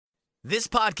This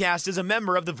podcast is a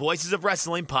member of the Voices of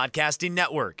Wrestling Podcasting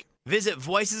Network. Visit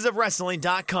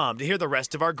voicesofwrestling.com to hear the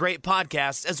rest of our great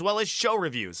podcasts, as well as show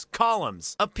reviews,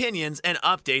 columns, opinions, and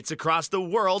updates across the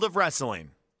world of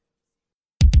wrestling.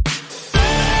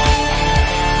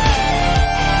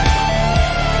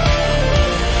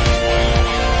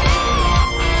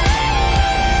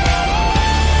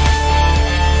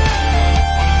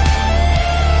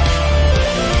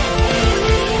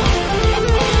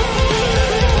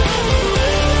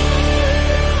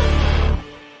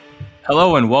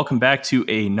 Hello and welcome back to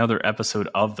another episode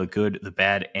of The Good, the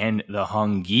Bad, and the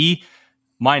Hungee.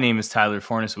 My name is Tyler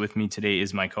Fornes. With me today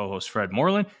is my co-host Fred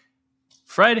Moreland.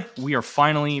 Fred, we are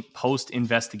finally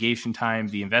post-investigation time.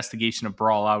 The investigation of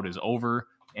Brawl Out is over,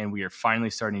 and we are finally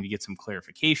starting to get some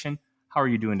clarification. How are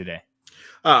you doing today?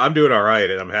 I'm doing all right,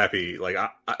 and I'm happy.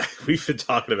 We've been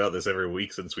talking about this every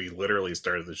week since we literally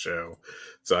started the show.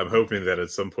 So I'm hoping that at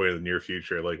some point in the near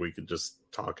future, we could just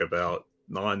talk about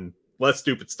less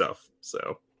stupid stuff.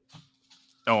 So,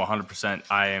 100%.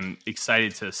 I am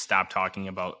excited to stop talking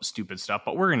about stupid stuff,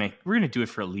 but we're gonna do it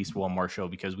for at least one more show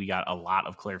because we got a lot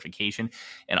of clarification.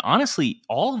 And honestly,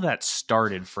 all of that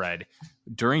started, Fred,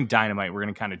 during Dynamite. We're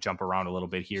gonna kind of jump around a little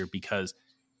bit here because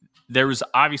there was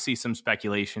obviously some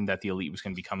speculation that the Elite was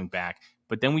going to be coming back,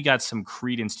 but then we got some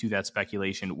credence to that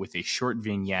speculation with a short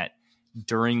vignette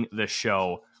during the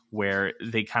show where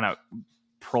they kind of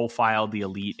profiled the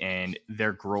Elite and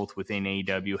their growth within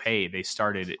AEW. Hey, they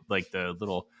started the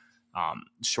little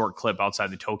short clip outside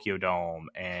the Tokyo Dome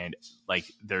and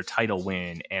their title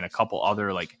win and a couple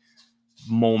other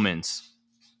moments,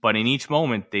 but in each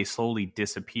moment they slowly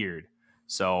disappeared.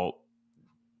 So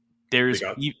there's they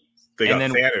got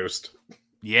Thanos.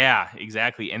 Yeah,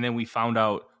 exactly. And then we found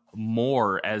out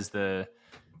more as the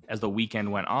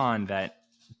weekend went on that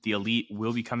the Elite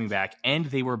will be coming back, and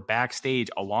they were backstage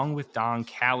along with Don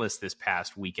Callis this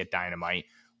past week at Dynamite,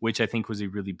 which I think was a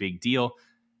really big deal.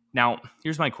 Now,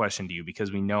 here's my question to you,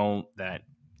 because we know that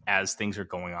as things are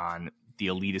going on, the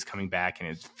Elite is coming back, and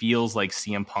it feels like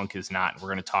CM Punk is not. We're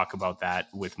going to talk about that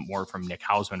with more from Nick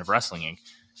Hausman of Wrestling Inc.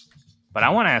 But I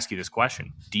want to ask you this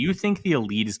question. Do you think the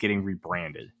Elite is getting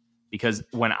rebranded? Because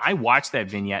when I watched that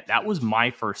vignette, that was my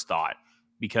first thought,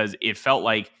 because it felt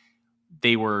like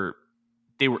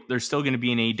they're still going to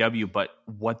be in AEW, but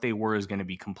what they were is going to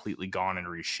be completely gone and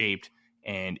reshaped.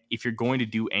 And if you're going to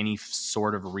do any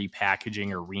sort of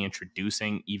repackaging or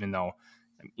reintroducing, even though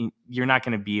you're not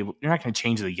going to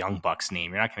change the Young Bucks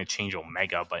name, you're not going to change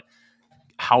Omega, but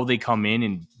how they come in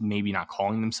and maybe not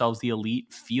calling themselves the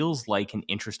Elite feels like an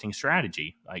interesting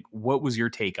strategy. What was your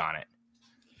take on it?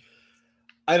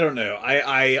 I don't know.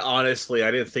 I honestly,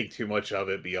 I didn't think too much of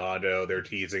it beyond, they're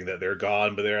teasing that they're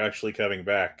gone, but they're actually coming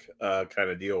back, kind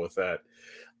of deal with that.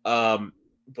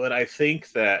 But I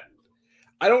think that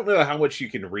I don't know how much you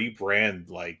can rebrand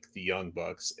the Young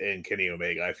Bucks and Kenny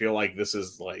Omega. I feel like this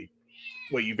is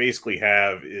what you basically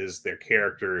have is their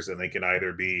characters, and they can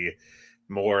either be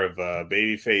more of a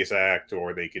babyface act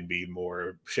or they can be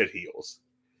more shit heels.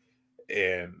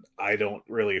 And I don't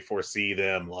really foresee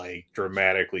them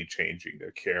dramatically changing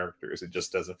their characters. It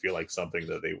just doesn't feel like something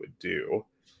that they would do.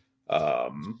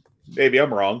 Maybe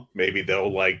I'm wrong. Maybe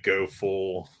they'll go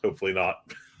full, hopefully not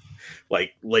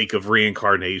Lake of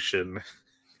Reincarnation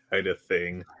kind of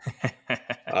thing.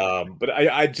 But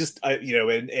I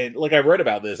read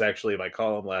about this actually in my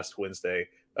column last Wednesday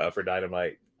for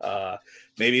Dynamite.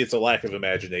 Maybe it's a lack of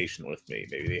imagination with me.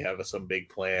 Maybe they have some big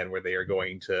plan where they are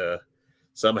going to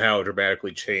somehow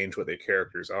dramatically change what their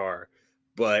characters are.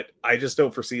 But I just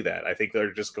don't foresee that. I think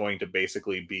they're just going to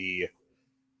basically be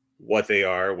what they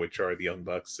are, which are the Young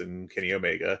Bucks and Kenny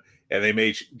Omega. And they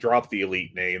may drop the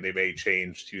Elite name. They may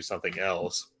change to something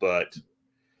else. But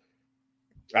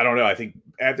I don't know. I think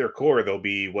at their core, they'll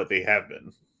be what they have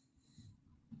been.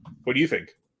 What do you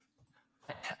think?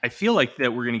 I feel like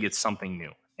that we're going to get something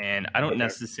new. And I don't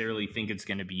necessarily think it's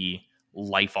going to be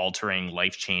life-altering,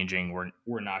 life-changing.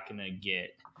 We're not going to get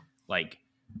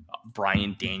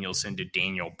Bryan Danielson to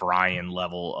Daniel Bryan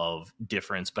level of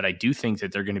difference, but I do think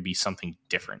that they're going to be something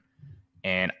different.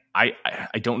 And I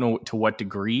don't know to what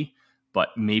degree,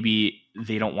 but maybe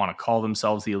they don't want to call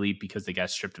themselves the Elite because they got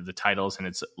stripped of the titles, and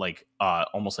it's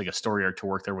almost like a story arc to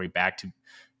work their way back to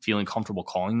feeling comfortable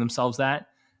calling themselves that.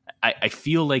 I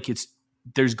feel like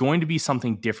there's going to be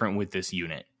something different with this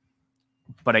unit,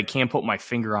 but I can't put my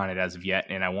finger on it as of yet,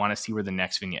 and I want to see where the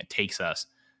next vignette takes us.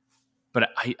 But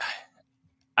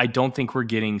I don't think we're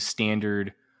getting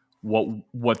standard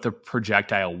what the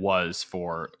projectile was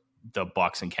for the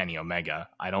Bucks and Kenny Omega.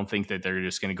 I don't think that they're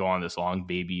just going to go on this long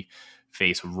baby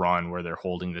face run where they're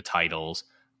holding the titles.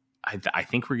 I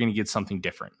think we're going to get something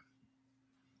different.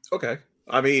 Okay.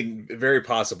 I mean, very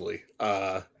possibly.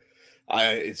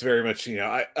 It's very much,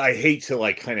 I hate to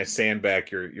like kind of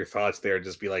sandbag your thoughts there and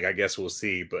just be like, I guess we'll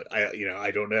see, but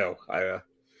I don't know.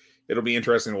 It'll be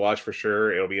interesting to watch for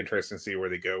sure. It'll be interesting to see where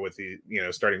they go with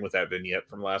starting with that vignette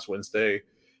from last Wednesday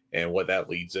and what that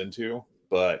leads into.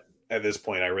 But at this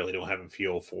point, I really don't have a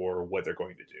feel for what they're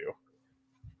going to do.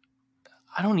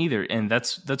 I don't either, and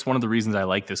that's one of the reasons I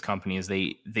like this company is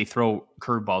they throw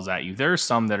curveballs at you. There are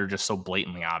some that are just so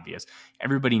blatantly obvious.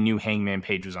 Everybody knew Hangman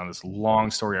Page was on this long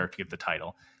story arc to get the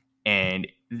title, and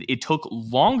it took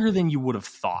longer than you would have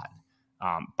thought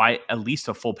by at least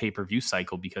a full pay-per-view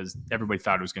cycle because everybody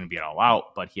thought it was going to be an All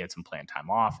Out, but he had some planned time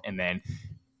off, and then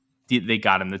they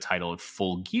got him the title at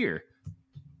Full Gear.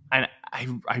 And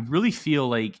I really feel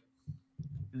like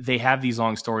they have these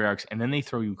long story arcs, and then they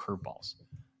throw you curveballs.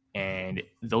 And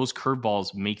those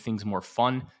curveballs make things more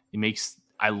fun.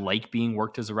 I like being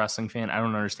worked as a wrestling fan. I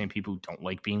don't understand people who don't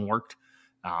like being worked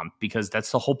because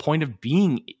that's the whole point of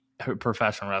being a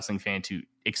professional wrestling fan, to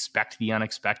expect the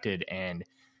unexpected and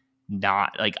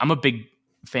not like, I'm a big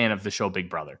fan of the show Big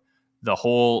Brother. The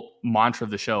whole mantra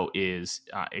of the show is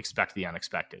expect the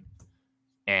unexpected.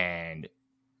 And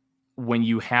when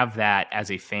you have that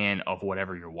as a fan of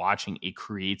whatever you're watching, it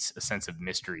creates a sense of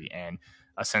mystery and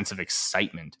a sense of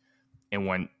excitement. And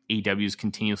when AEW is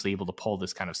continuously able to pull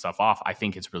this kind of stuff off, I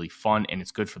think it's really fun and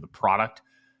it's good for the product.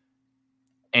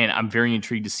 And I'm very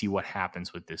intrigued to see what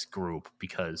happens with this group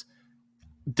because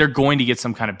they're going to get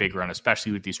some kind of big run,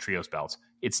 especially with these trios belts.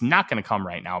 It's not going to come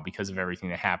right now because of everything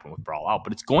that happened with Brawl Out,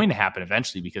 but it's going to happen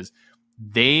eventually because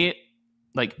the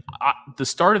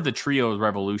start of the trios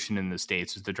revolution in the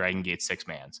States was the Dragon Gate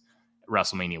 6-mans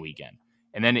WrestleMania weekend.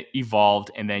 And then it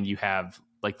evolved, and then you have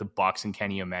like the Bucks and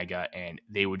Kenny Omega, and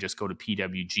they would just go to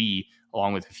PWG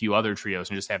along with a few other trios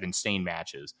and just have insane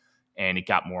matches. And it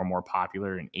got more and more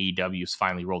popular, and AEW's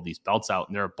finally rolled these belts out,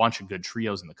 and there are a bunch of good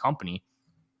trios in the company.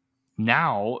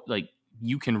 Now, like,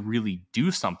 you can really do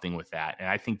something with that, and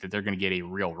I think that they're going to get a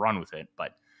real run with it,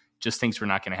 but just thinks we're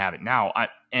not going to have it now.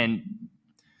 And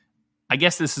I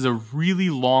guess this is a really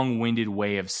long-winded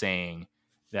way of saying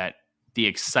that the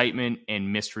excitement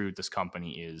and mystery with this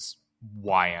company is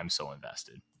why I'm so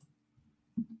invested.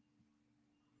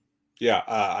 Yeah,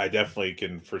 I definitely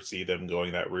can foresee them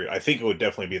going that route. I think it would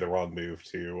definitely be the wrong move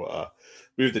to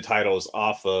move the titles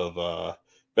off of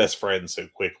Best Friends so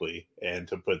quickly and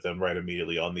to put them right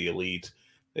immediately on the Elite.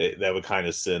 That would kind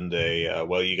of send a,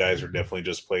 well, you guys are definitely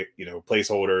just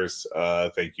placeholders.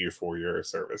 Thank you for your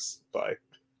service. Bye.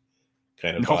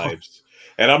 Kind of vibes.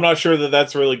 And I'm not sure that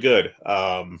that's really good.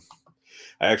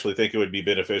 I actually think it would be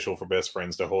beneficial for Best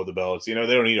Friends to hold the belts. They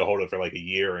don't need to hold it for like a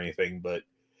year or anything, but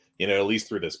at least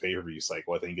through this pay-per-view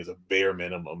cycle, I think is a bare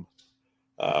minimum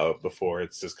before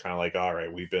it's just kind of like, all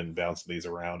right, we've been bouncing these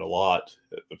around a lot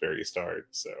at the very start.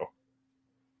 So.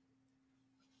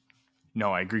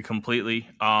 No, I agree completely.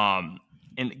 And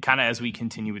kind of as we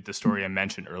continue with the story I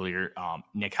mentioned earlier,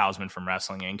 Nick Hausman from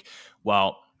Wrestling Inc.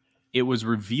 Well, it was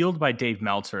revealed by Dave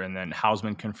Meltzer, and then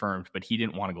Hausman confirmed, but he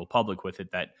didn't want to go public with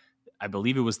it, that I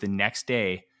believe it was the next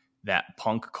day that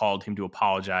Punk called him to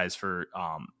apologize for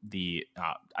the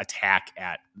attack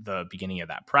at the beginning of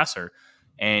that presser.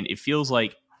 And it feels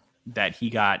like that he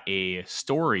got a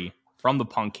story from the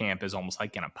Punk camp as almost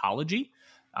like an apology.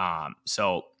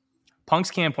 So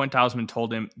Punk's camp went to Hausman,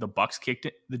 told him the Bucks kicked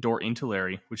the door into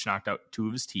Larry, which knocked out 2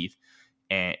 of his teeth.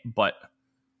 But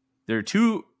there are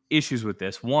 2 issues with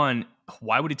this. One,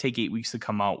 why would it take 8 weeks to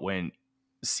come out when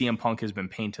CM Punk has been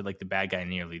painted like the bad guy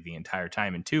nearly the entire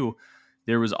time? And 2,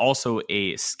 there was also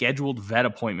a scheduled vet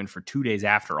appointment for 2 days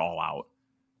after All Out,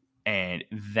 and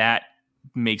that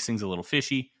makes things a little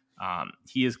fishy.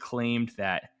 He has claimed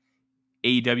that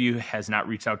AEW has not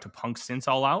reached out to Punk since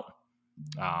All Out.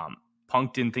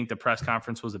 Punk didn't think the press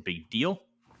conference was a big deal,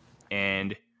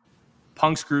 and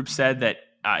Punk's group said that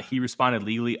he responded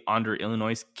legally under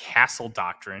Illinois' Castle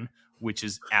Doctrine, which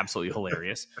is absolutely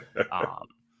hilarious.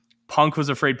 Punk was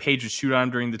afraid Page would shoot on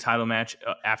him during the title match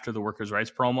after the Workers' Rights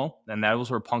promo, and that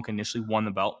was where Punk initially won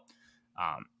the belt.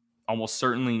 Almost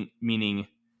certainly meaning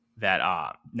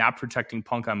that not protecting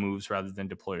Punk on moves rather than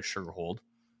deploy a sugar hold.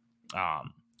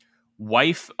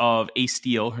 Wife of Ace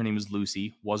Steel, her name is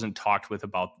Lucy, wasn't talked with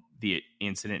about the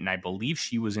incident, and I believe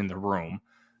she was in the room.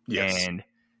 Yes, and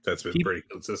that's been pretty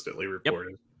consistently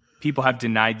reported. Yep, people have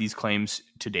denied these claims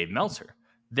to Dave Meltzer.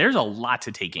 There's a lot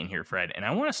to take in here, Fred, and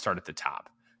I want to start at the top.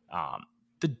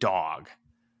 The dog,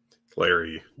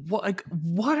 Larry.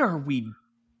 What are we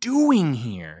doing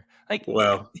here? Like,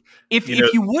 well, if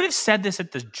you would have said this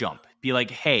at the jump, be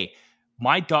like, hey,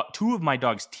 my dog, 2 of my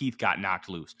dog's teeth got knocked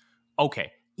loose.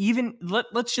 Okay, even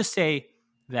let's just say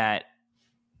that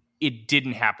it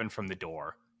didn't happen from the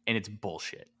door and it's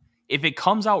bullshit. If it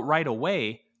comes out right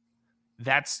away,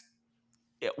 there's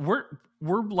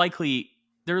likely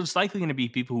going to be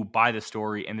people who buy the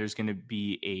story, and there's going to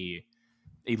be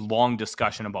a long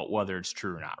discussion about whether it's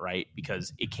true or not, right?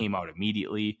 Because it came out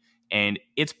immediately and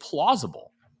it's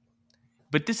plausible.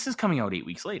 But this is coming out 8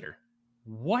 weeks later.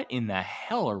 What in the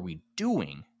hell are we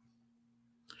doing?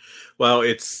 Well,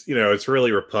 it's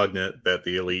really repugnant that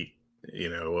the Elite,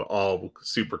 all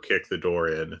super kicked the door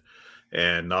in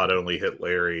and not only hit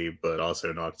Larry, but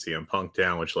also knocked CM Punk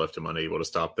down, which left him unable to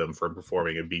stop them from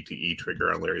performing a BTE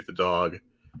trigger on Larry the Dog,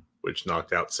 which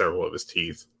knocked out several of his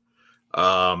teeth.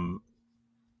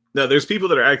 No, there's people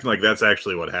that are acting like that's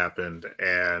actually what happened,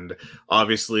 and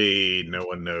obviously no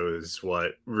one knows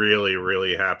what really,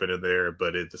 really happened in there,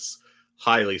 but it's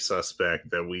highly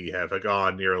suspect that we have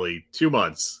gone nearly 2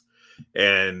 months,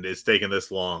 and it's taken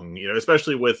this long,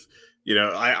 especially with,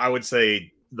 I would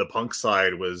say the Punk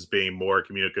side was being more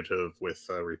communicative with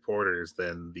reporters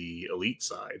than the Elite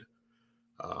side.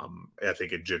 I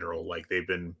think in general, like they've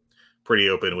been pretty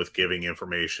open with giving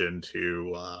information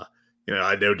to,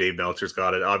 I know Dave Meltzer's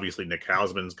got it. Obviously, Nick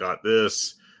Hausman's got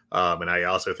this. And I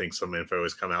also think some info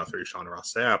has come out through Sean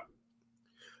Ross Sapp.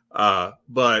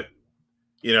 But,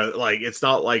 it's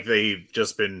not like they've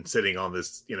just been sitting on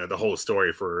this, the whole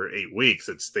story for 8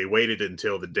 weeks. They waited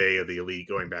until the day of the Elite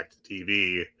going back to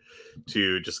TV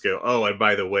to just go, oh, and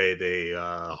by the way, they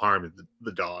harmed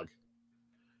the dog.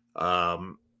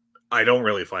 I don't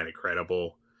really find it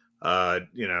credible. I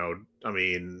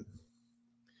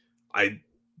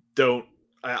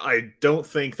don't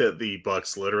think that the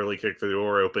Bucks literally kicked the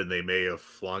door open. They may have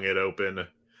flung it open.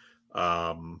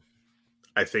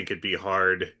 I think it'd be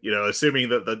hard, assuming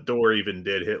that the door even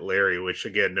did hit Larry, which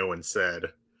again, no one said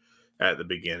at the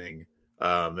beginning.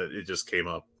 It just came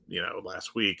up,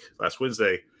 last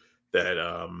Wednesday,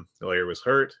 that Larry was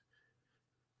hurt,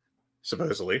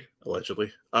 supposedly,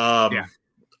 allegedly. Yeah.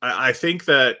 I think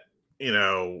that,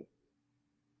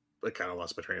 I kind of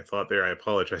lost my train of thought there. I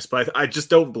apologize, but I just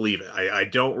don't believe it. I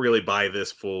don't really buy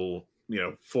this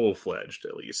full-fledged,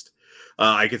 at least.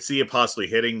 I could see it possibly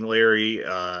hitting Larry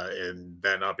and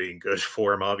that not being good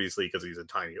for him, obviously, because he's a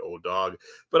tiny old dog.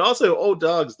 But also, old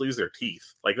dogs lose their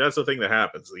teeth. Like, that's the thing that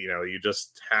happens. You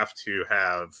just have to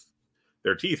have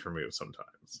their teeth removed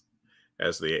sometimes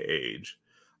as they age.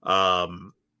 Now,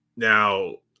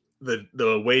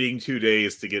 the waiting 2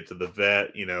 days to get to the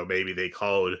vet, maybe they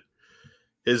called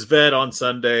his vet on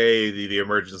Sunday, the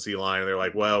emergency line. They're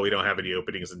like, well, we don't have any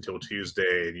openings until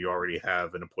Tuesday, and you already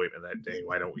have an appointment that day.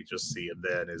 Why don't we just see him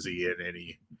then? Is he in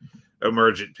any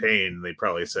emergent pain? They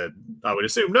probably said, I would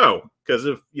assume no, because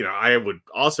if, I would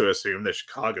also assume that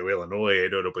Chicago, Illinois, a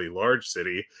notably large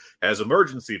city, has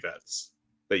emergency vets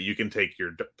that you can take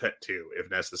your pet to if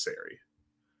necessary.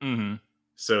 Mm-hmm.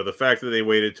 So the fact that they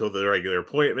waited till the regular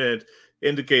appointment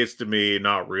indicates to me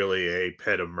not really a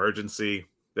pet emergency,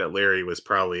 that Larry was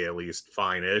probably at least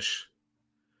fine-ish,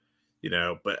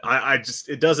 but I just,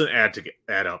 it doesn't add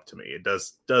up to me. It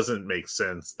doesn't make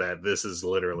sense that this is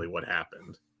literally what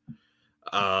happened.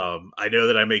 I know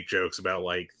that I make jokes about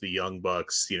like the Young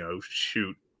Bucks,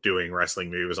 doing wrestling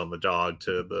moves on the dog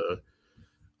to the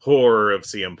horror of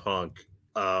CM Punk.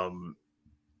 But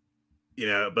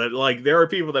like there are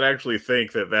people that actually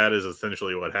think that is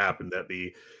essentially what happened, that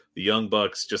the Young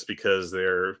Bucks, just because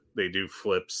they do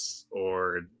flips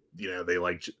or they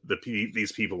like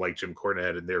these people like Jim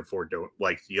Cornette and therefore don't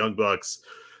like the Young Bucks,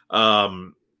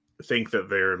 think that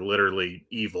they're literally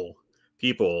evil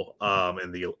people,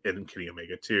 and Kenny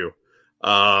Omega too.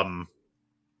 I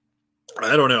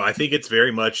don't know. I think it's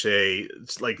very much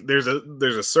it's like there's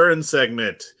a certain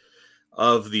segment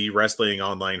of the wrestling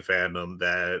online fandom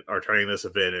that are turning this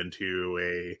event into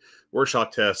a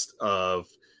Rorschach test of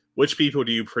which people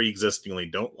do you pre-existingly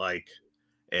don't like,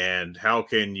 and how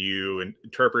can you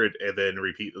interpret and then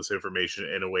repeat this information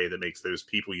in a way that makes those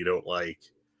people you don't like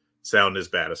sound as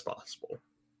bad as possible.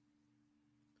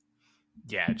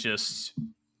 Yeah, just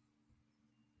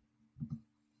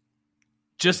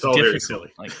it's all very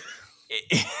silly. Like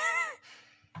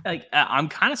I'm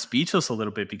kind of speechless a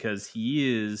little bit because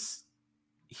he is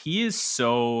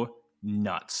so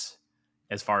nuts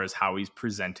as far as how he's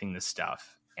presenting this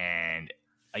stuff, and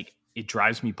like it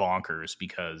drives me bonkers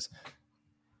because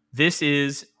this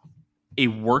is a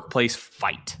workplace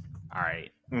fight. All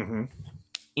right. Mm-hmm.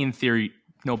 In theory,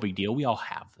 no big deal. We all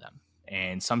have them.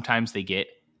 And sometimes they get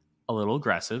a little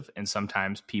aggressive, and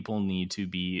sometimes people need to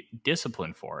be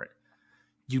disciplined for it.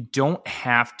 You don't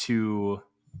have to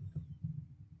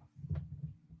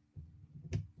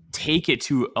take it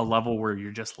to a level where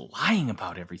you're just lying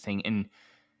about everything. And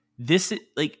this,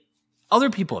 like, other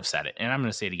people have said it, and I'm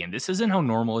going to say it again. This isn't how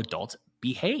normal adults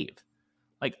behave.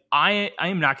 Like, I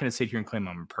am not going to sit here and claim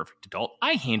I'm a perfect adult.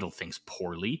 I handle things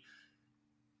poorly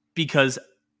because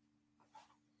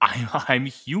I'm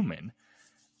human.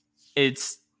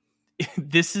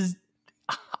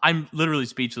 I'm literally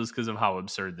speechless because of how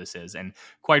absurd this is. And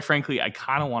quite frankly, I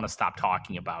kind of want to stop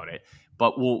talking about it,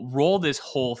 but we'll roll this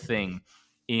whole thing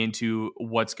into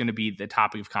what's going to be the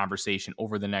topic of conversation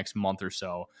over the next month or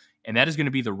so. And that is going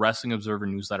to be the Wrestling Observer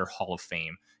Newsletter Hall of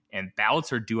Fame. And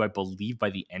ballots are due, I believe, by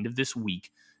the end of this week.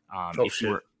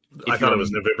 Shit. I thought it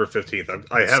was November 15th.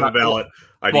 I have a ballot.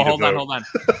 Hold on.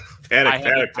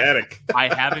 Panic.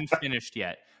 I haven't finished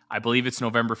yet. I believe it's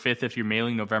November 5th if you're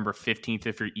mailing, November 15th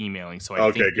if you're emailing. So I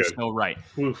think you're still right.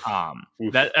 Oof.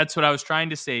 That's what I was trying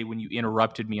to say when you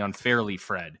interrupted me unfairly,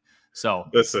 Fred. So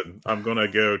listen, I'm going to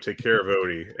go take care of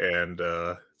Odie, and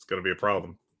it's going to be a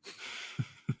problem.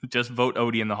 Just vote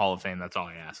Odie in the Hall of Fame. That's all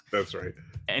I ask. That's right.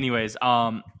 Anyways,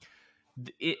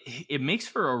 it makes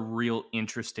for a real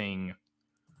interesting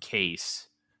case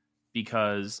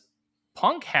because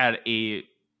Punk had a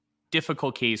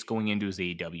difficult case going into his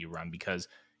AEW run because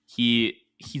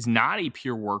he's not a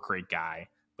pure work rate guy,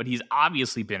 but he's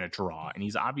obviously been a draw, and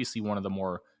he's obviously one of the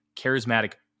more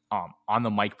charismatic on the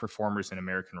mic performers in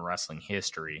American wrestling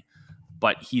history.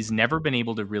 But he's never been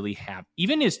able to really have,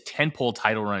 even his 10-pole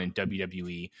title run in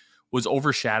WWE was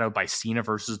overshadowed by Cena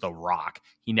versus The Rock.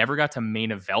 He never got to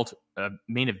main event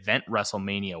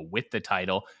WrestleMania with the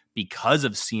title because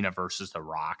of Cena versus The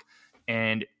Rock.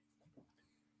 And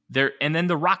then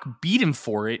The Rock beat him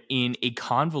for it in a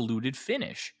convoluted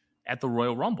finish at the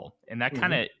Royal Rumble. And that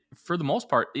kind of, for the most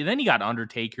part, then he got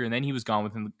Undertaker, and then he was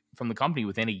gone from the company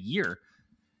within a year.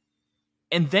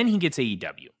 And then he gets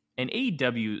AEW. And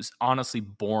AEW is honestly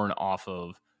born off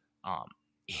of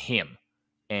him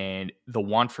and the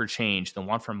want for change, the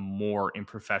want for more in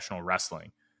professional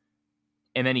wrestling.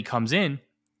 And then he comes in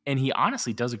and he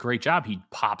honestly does a great job. He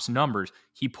pops numbers.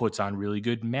 He puts on really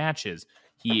good matches.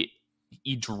 He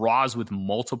draws with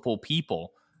multiple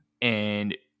people.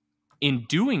 And in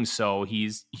doing so,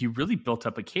 he really built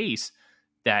up a case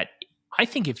that I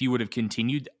think if you would have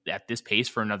continued at this pace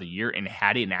for another year and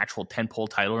had an actual 10-pole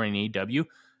title in AEW,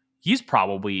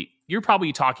 you're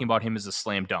probably talking about him as a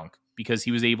slam dunk because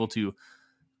he was able to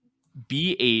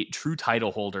be a true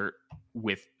title holder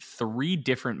with 3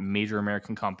 different major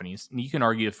American companies. And you can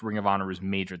argue if Ring of Honor was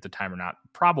major at the time or not.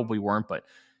 Probably weren't, but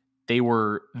they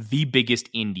were the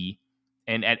biggest indie.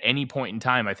 And at any point in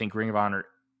time, I think Ring of Honor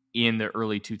in the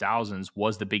early 2000s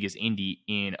was the biggest indie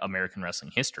in American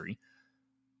wrestling history.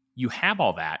 You have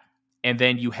all that. And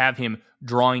then you have him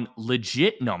drawing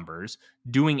legit numbers,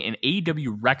 doing an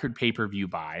AEW record pay-per-view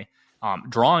buy,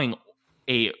 drawing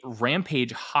a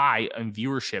Rampage high in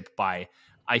viewership by,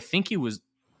 I think it was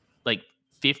like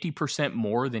 50%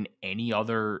 more than any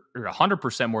other, or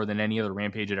 100% more than any other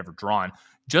Rampage had ever drawn,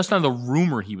 just on the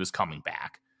rumor he was coming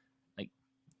back. Like,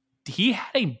 he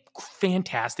had a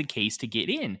fantastic case to get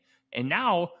in. And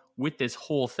now, with this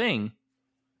whole thing,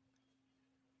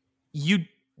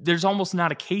 there's almost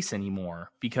not a case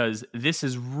anymore because this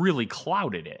has really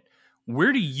clouded it.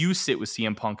 Where do you sit with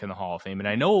CM Punk in the Hall of Fame? And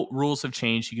I know rules have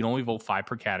changed. You can only vote 5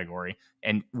 per category.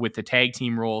 And with the tag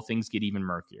team rule, things get even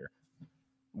murkier.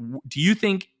 Do you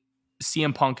think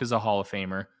CM Punk is a Hall of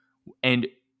Famer? And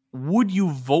would you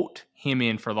vote him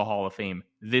in for the Hall of Fame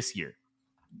this year?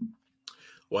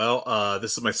 Well,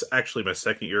 this is actually my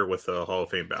second year with the Hall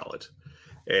of Fame ballot.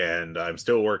 And I'm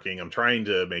still working. I'm trying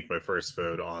to make my first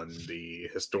vote on the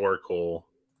historical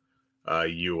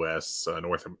U.S.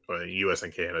 U.S.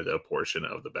 and Canada portion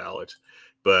of the ballot.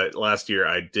 But last year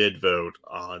I did vote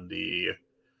on the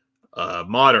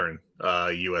modern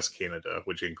U.S. Canada,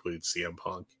 which includes CM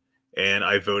Punk, and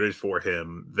I voted for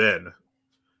him then.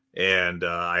 And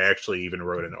I actually even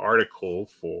wrote an article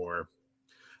for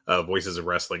Voices of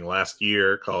Wrestling last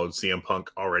year called CM Punk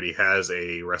Already Has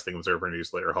a Wrestling Observer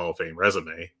Newsletter Hall of Fame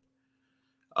Resume.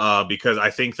 Because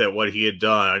I think that what he had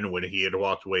done when he had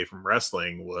walked away from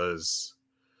wrestling was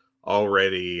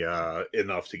already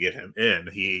enough to get him in.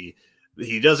 He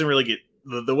doesn't really get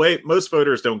the way most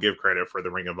voters don't give credit for the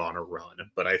Ring of Honor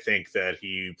run, but I think that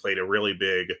he played a really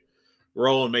big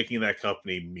role in making that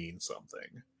company mean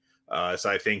something. So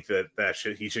I think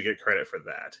that he should get credit for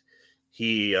that.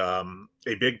 He a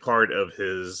big part of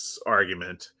his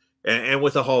argument, and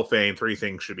with the Hall of Fame, 3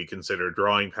 things should be considered: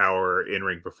 drawing power,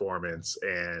 in-ring performance,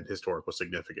 and historical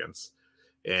significance.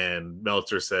 And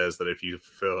Meltzer says that if you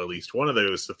fulfill at least one of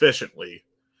those sufficiently,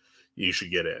 you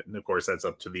should get it. And of course, that's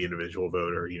up to the individual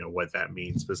voter, what that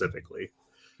means specifically.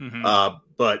 Mm-hmm.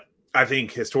 But I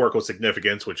think historical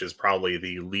significance, which is probably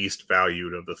the least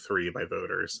valued of the 3 by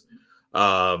voters,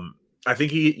 I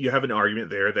think you have an argument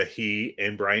there that he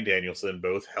and Bryan Danielson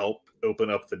both helped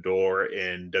open up the door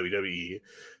in WWE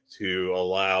to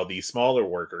allow the smaller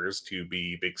workers to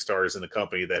be big stars in the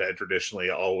company that had traditionally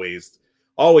always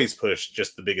pushed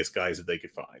just the biggest guys that they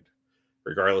could find,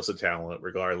 regardless of talent,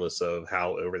 regardless of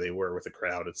how over they were with the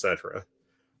crowd, etc.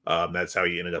 That's how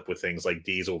you ended up with things like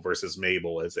Diesel versus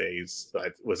Mabel was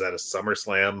that a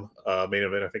SummerSlam main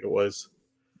event? I think it was.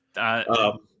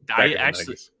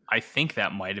 I think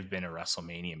that might have been a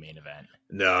WrestleMania main event.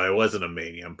 No, it wasn't a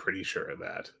Mania. I'm pretty sure of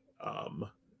that.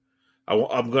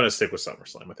 I'm going to stick with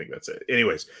SummerSlam. I think that's it.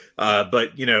 Anyways,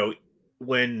 but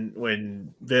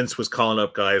when Vince was calling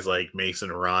up guys like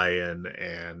Mason Ryan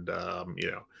and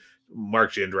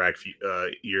Mark Jindrak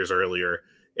years earlier,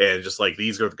 and just like,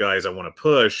 these are the guys I want to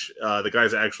push, the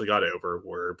guys that actually got over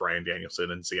were Bryan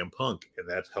Danielson and CM Punk, and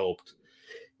that helped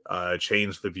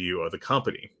change the view of the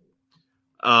company.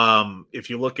 If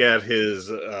you look at his,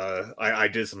 I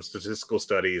did some statistical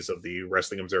studies of the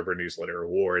Wrestling Observer Newsletter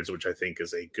Awards, which I think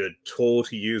is a good tool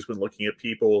to use when looking at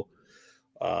people,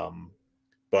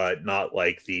 but not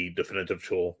like the definitive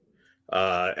tool.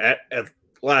 At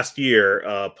last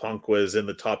year, Punk was in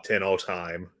the top 10 all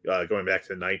time, going back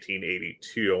to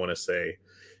 1982, I want to say,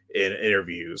 in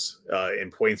interviews, in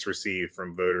points received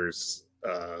from voters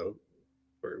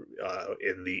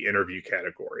in the interview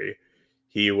category.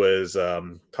 He was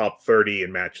top 30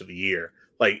 in match of the year.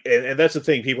 Like, and that's the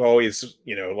thing. People always,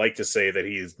 like to say that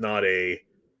he's not a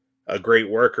great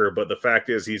worker, but the fact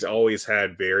is he's always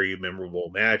had very memorable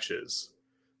matches.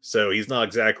 So he's not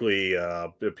exactly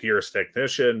the purest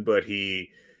technician, but he,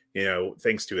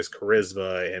 thanks to his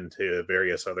charisma and to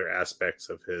various other aspects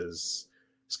of his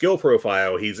skill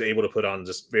profile, he's able to put on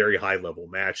just very high level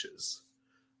matches.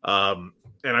 And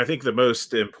I think the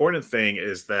most important thing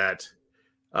is that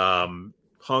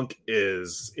Punk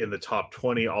is in the top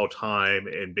 20 all time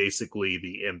in basically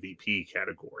the MVP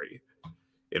category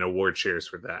in award shares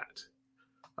for that.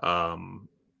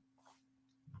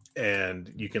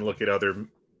 And you can look at other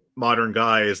modern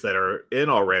guys that are in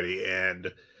already,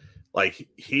 and like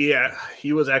he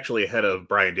was actually ahead of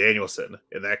Bryan Danielson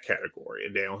in that category,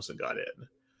 and Danielson got in.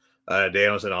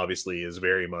 Danielson obviously is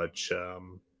very much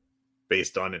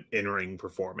based on an in-ring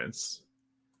performance.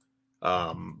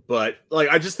 But like,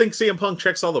 I just think CM Punk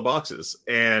checks all the boxes.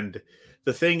 And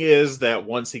the thing is that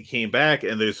once he came back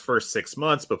in those first 6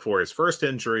 months before his first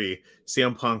injury,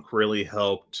 CM Punk really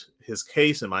helped his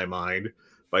case in my mind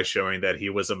by showing that he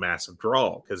was a massive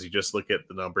draw. Because you just look at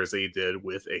the numbers that he did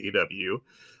with AEW.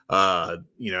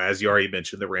 As you already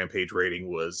mentioned, the Rampage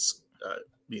rating was,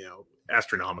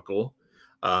 astronomical,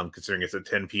 considering it's a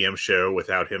 10 p.m. show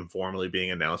without him formally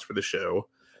being announced for the show.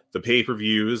 The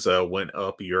pay-per-views went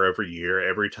up year over year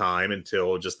every time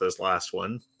until just this last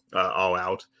one, All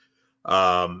Out.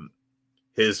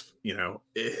 His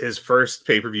first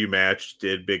pay-per-view match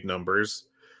did big numbers.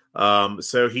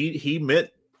 So he meant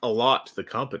a lot to the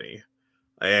company.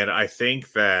 And I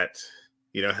think that,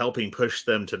 helping push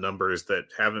them to numbers that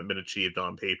haven't been achieved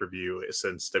on pay-per-view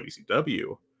since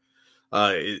WCW,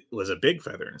 it was a big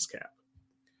feather in his cap.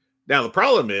 Now, the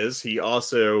problem is he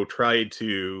also tried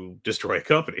to destroy a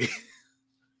company,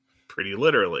 pretty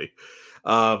literally.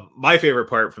 My favorite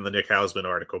part from the Nick Hausman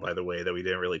article, by the way, that we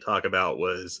didn't really talk about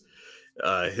was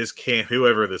his camp,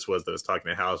 whoever this was that was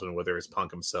talking to Hausman, whether it's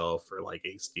Punk himself or like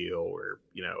Ace Steel or,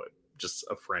 just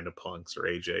a friend of Punk's or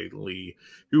AJ Lee,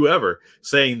 whoever,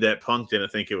 saying that Punk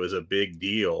didn't think it was a big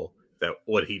deal that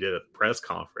what he did at the press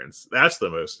conference. That's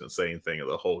the most insane thing of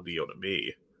the whole deal to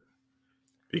me.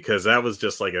 Because that was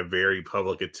just like a very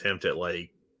public attempt at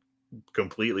like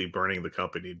completely burning the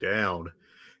company down.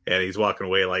 And he's walking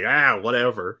away like,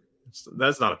 whatever.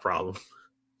 That's not a problem.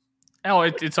 Oh,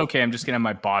 it's okay. I'm just going to have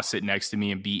my boss sit next to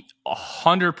me and be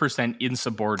 100%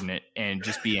 insubordinate and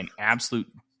just be an absolute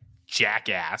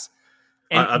jackass.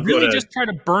 And just try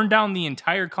to burn down the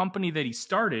entire company that he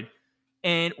started.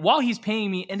 And while he's paying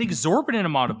me an exorbitant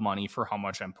amount of money for how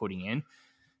much I'm putting in,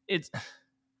 it's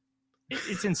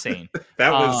insane.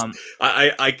 That was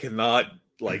I cannot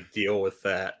like deal with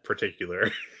that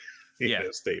particular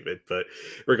statement, but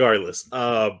regardless,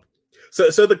 so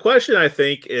the question I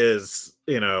think is,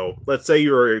 let's say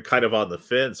you were kind of on the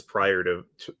fence prior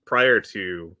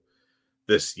to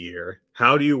this year.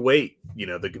 How do you weight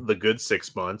the good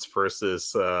 6 months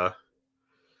versus the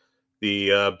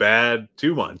bad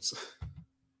 2 months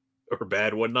or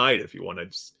bad one night, if you want to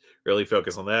just really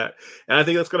focus on that? And I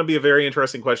think that's going to be a very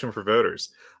interesting question for voters.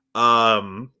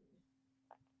 I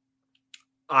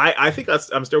think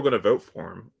I'm still going to vote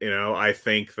for him. I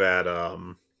think that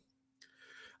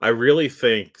I really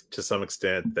think to some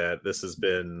extent that this has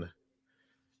been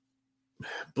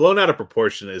blown out of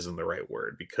proportion isn't the right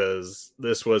word, because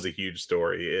this was a huge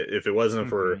story. If it wasn't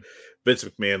for Vince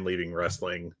McMahon leaving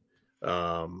wrestling,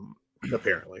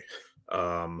 apparently,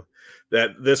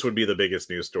 that this would be the biggest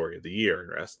news story of the year in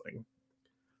wrestling.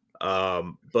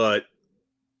 But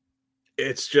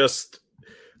it's just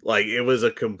like, it was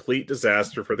a complete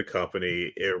disaster for the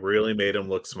company. It really made them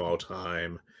look small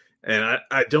time. And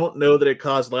I don't know that it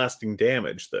caused lasting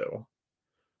damage, though.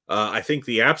 I think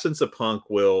the absence of Punk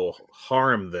will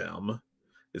harm them.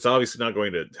 It's obviously not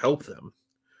going to help them.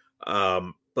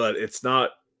 But it's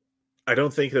not, I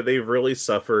don't think that they've really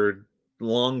suffered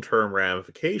long-term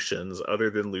ramifications other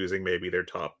than losing maybe their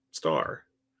top star.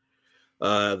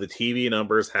 The TV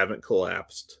numbers haven't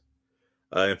collapsed.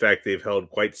 In fact, they've held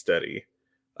quite steady.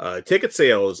 Ticket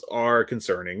sales are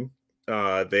concerning.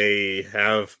 They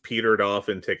have petered off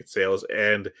in ticket sales,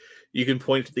 and you can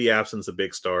point to the absence of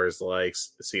big stars like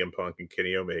CM Punk and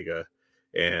Kenny Omega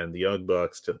and the Young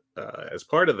Bucks as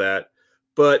part of that.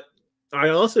 But I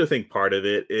also think part of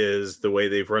it is the way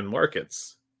they've run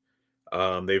markets.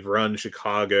 They've run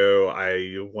Chicago,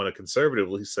 I want to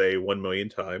conservatively say, 1 million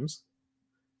times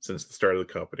since the start of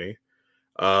the company.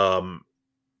 And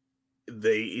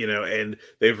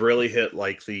they've really hit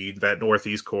like that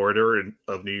northeast corridor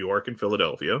of New York and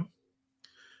Philadelphia.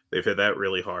 They've hit that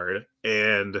really hard.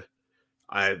 And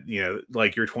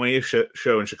like your 20th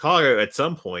show in Chicago, at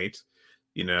some point,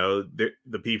 the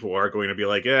people are going to be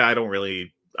like, yeah, I don't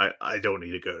need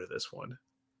to go to this one.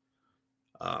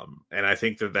 And I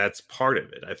think that's part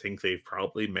of it. I think they've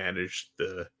probably managed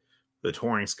the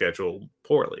touring schedule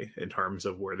poorly in terms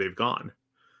of where they've gone.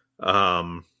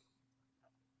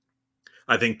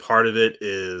 I think part of it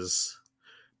is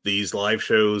these live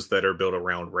shows that are built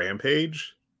around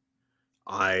Rampage.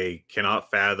 I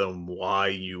cannot fathom why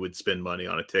you would spend money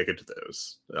on a ticket to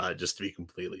those, just to be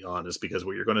completely honest, because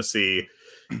what you're going to see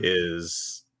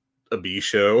is a B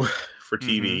show for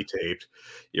TV taped.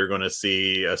 You're going to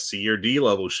see a C or D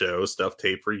level show, stuff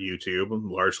taped for YouTube,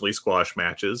 largely squash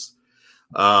matches.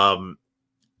 And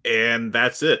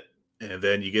that's it. And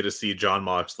then you get to see Jon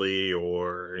Moxley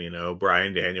or,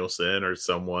 Bryan Danielson or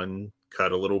someone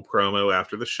cut a little promo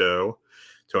after the show.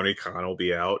 Tony Khan will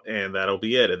be out, and that'll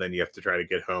be it. And then you have to try to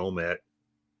get home at,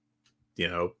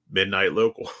 midnight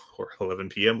local or 11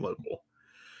 p.m. local.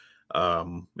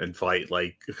 And fight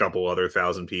like a couple other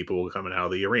 1,000 people coming out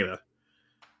of the arena.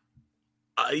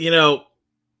 I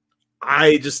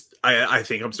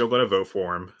think I'm still going to vote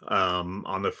for him.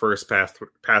 On the first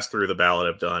pass through the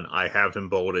ballot I've done, I have him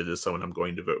bolded as someone I'm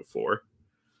going to vote for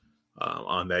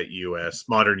on that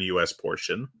modern U.S.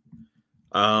 portion.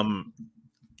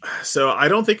 So I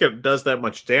don't think it does that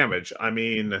much damage. I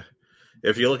mean,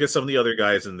 if you look at some of the other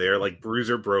guys in there, like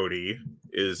Bruiser Brody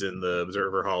is in the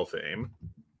Observer Hall of Fame,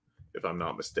 if I'm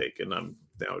not mistaken. I'm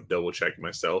now double checking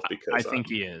myself because I think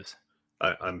he is.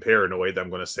 I'm paranoid that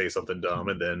I'm going to say something dumb,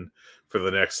 and then for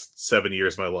the next 7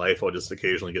 years of my life, I'll just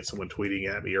occasionally get someone tweeting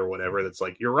at me or whatever that's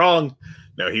like, "You're wrong."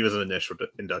 No, he was an initial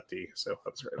inductee, so I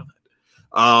was right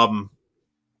on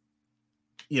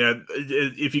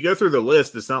that. If you go through the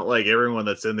list, it's not like everyone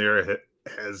that's in there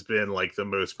has been like the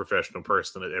most professional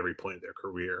person at every point in their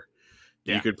career.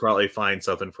 Yeah. You could probably find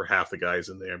something for half the guys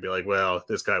in there and be like, well,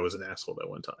 this guy was an asshole at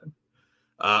one time.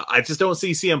 I just don't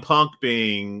see CM Punk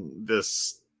being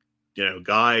this,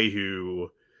 guy who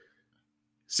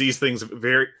sees things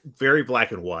very, very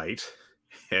black and white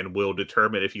and will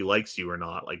determine if he likes you or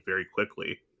not, like very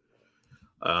quickly,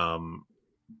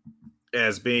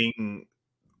 as being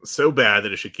so bad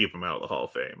that it should keep him out of the Hall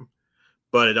of Fame.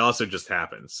 But it also just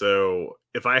happened. So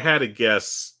if I had to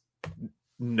guess,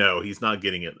 no, he's not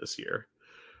getting it this year.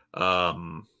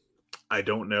 I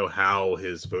don't know how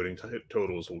his voting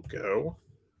totals will go,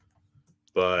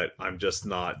 but I'm just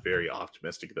not very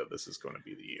optimistic that this is going to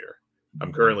be the year.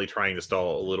 I'm currently trying to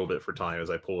stall a little bit for time as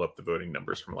I pull up the voting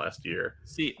numbers from last year.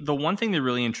 See, the one thing that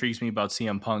really intrigues me about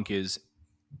CM Punk is,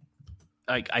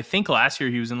 like, I think last year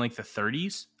he was in like the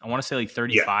 30s. I want to say like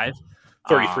 35.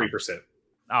 Yeah, 33%.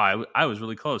 I was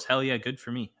really close. Hell yeah, good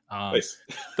for me. Nice.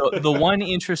 the one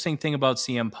interesting thing about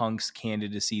CM Punk's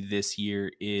candidacy this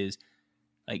year is,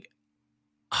 like,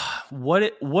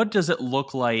 what does it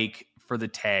look like for the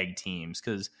tag teams?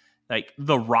 Because, like,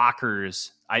 the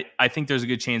Rockers, I think there's a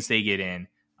good chance they get in.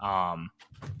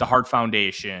 The Hart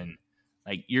Foundation,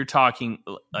 like, you're talking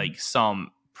like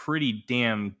some pretty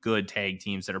damn good tag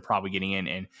teams that are probably getting in,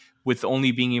 and with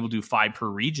only being able to do 5 per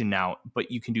region now,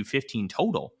 but you can do 15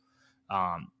 total.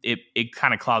 It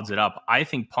kind of clouds it up. I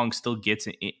think Punk still gets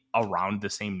it around the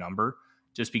same number,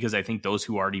 just because I think those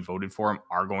who already voted for him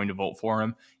are going to vote for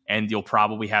him. And you'll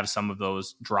probably have some of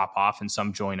those drop off and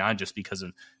some join on just because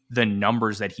of the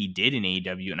numbers that he did in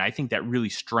AEW. And I think that really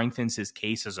strengthens his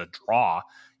case as a draw.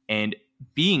 And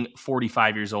being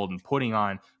 45 years old and putting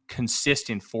on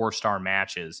consistent 4-star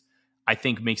matches, I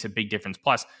think makes a big difference.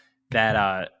 Plus,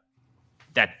 that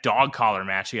dog collar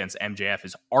match against MJF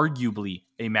is arguably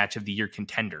a match of the year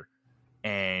contender.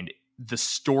 And the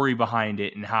story behind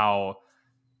it and how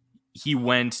he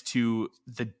went to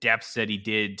the depths that he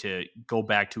did to go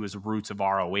back to his roots of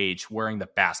ROH, wearing the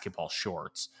basketball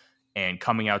shorts and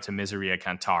coming out to Miseria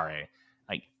Cantare.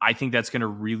 Like, I think that's going to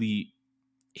really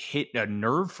hit a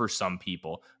nerve for some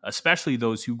people, especially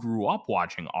those who grew up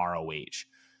watching ROH.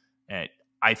 And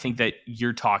I think that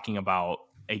you're talking about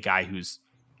a guy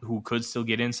who could still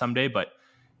get in someday, but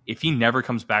if he never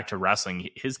comes back to wrestling,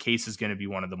 his case is going to be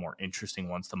one of the more interesting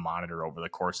ones to monitor over the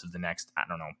course of the next, I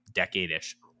don't know,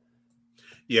 decade-ish.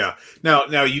 Yeah.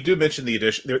 Now you do mention the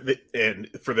addition, and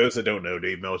for those that don't know,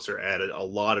 Dave Meltzer added a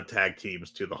lot of tag teams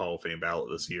to the Hall of Fame ballot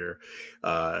this year.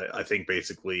 I think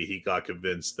basically he got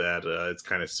convinced that it's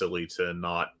kind of silly to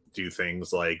not do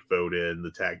things like vote in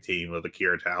the tag team of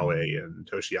Akira Taue and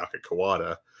Toshiaki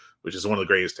Kawada, which is one of the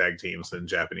greatest tag teams in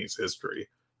Japanese history.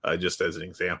 Just as an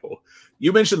example,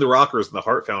 you mentioned the Rockers and the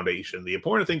Hart Foundation. The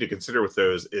important thing to consider with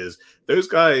those is those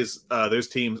guys, those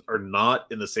teams are not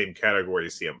in the same category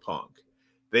as CM Punk.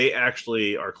 They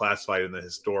actually are classified in the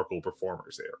historical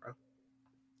performers era.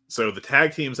 So the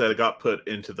tag teams that got put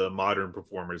into the modern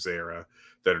performers era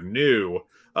that are new,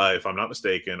 if I'm not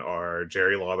mistaken, are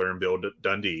Jerry Lawler and Bill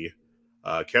Dundee,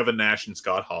 Kevin Nash and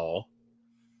Scott Hall,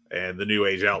 and the New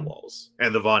Age Outlaws,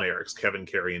 and the Von Erichs, Kevin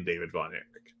Carey and David Von Erich.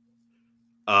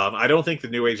 I don't think the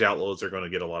New Age Outlaws are going to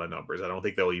get a lot of numbers. I don't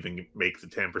think they'll even make the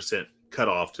 10%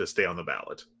 cutoff to stay on the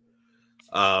ballot.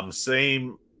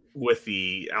 Same with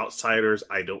the Outsiders,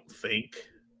 I don't think.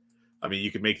 I mean,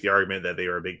 you could make the argument that they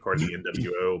are a big part of the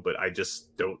NWO, but I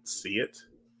just don't see it.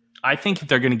 I think if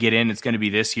they're going to get in, it's going to be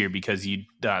this year because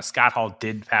Scott Hall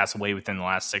did pass away within the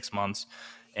last 6 months,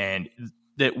 and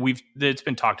it's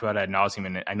been talked about ad nauseum.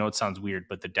 And I know it sounds weird,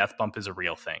 but the death bump is a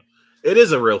real thing. It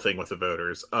is a real thing with the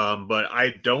voters, but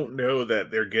I don't know that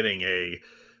they're getting a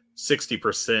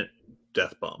 60%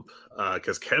 death bump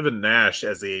because Kevin Nash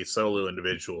as a solo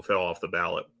individual fell off the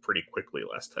ballot pretty quickly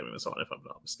last time he was on, if I'm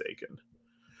not mistaken.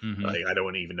 Mm-hmm. Like, I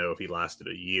don't even know if he lasted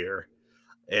a year.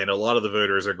 And a lot of the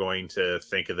voters are going to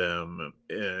think of them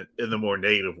in the more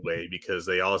negative way because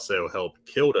they also helped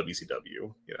kill WCW.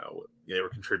 You know, they were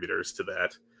contributors to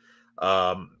that.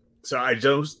 So I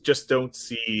just don't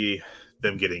see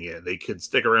them getting in. They could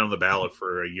stick around the ballot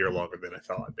for a year longer than I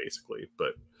thought, basically.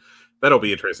 But that'll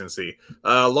be interesting to see.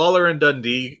 Lawler and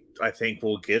Dundee, I think,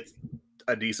 will get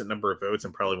a decent number of votes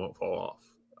and probably won't fall off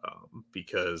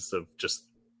because of just,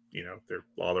 you know, they're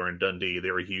Lawler and Dundee.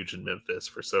 They were huge in Memphis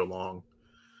for so long.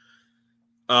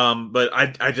 But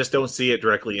I just don't see it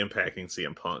directly impacting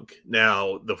CM Punk.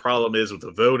 Now, the problem is with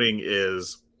the voting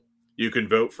is you can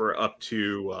vote for up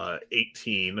to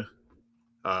 18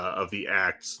 of the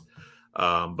acts,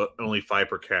 but only 5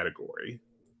 per category.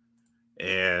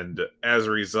 And as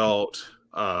a result,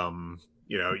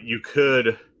 you know, you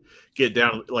could get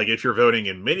down, like if you're voting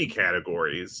in many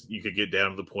categories, you could get down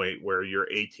to the point where your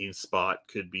 18th spot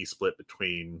could be split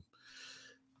between,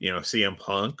 you know, CM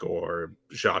Punk or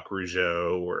Jacques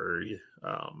Rougeau or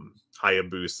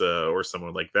Hayabusa or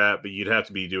someone like that. But you'd have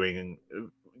to be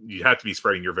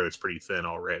spreading your votes pretty thin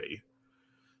already.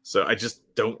 So I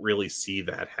just don't really see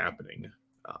that happening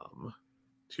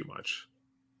too much.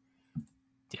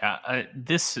 Yeah,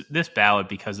 this ballot,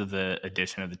 because of the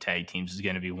addition of the tag teams, is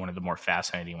going to be one of the more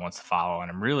fascinating ones to follow, and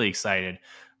I'm really excited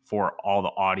for all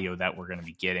the audio that we're going to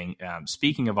be getting.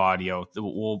 Speaking of audio,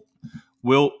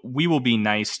 we will be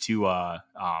nice to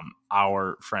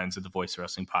our friends at the Voice of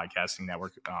Wrestling Podcasting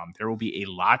Network. There will be a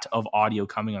lot of audio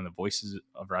coming on the Voices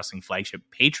of Wrestling flagship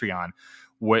Patreon,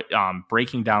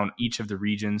 breaking down each of the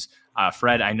regions.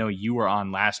 Fred, I know you were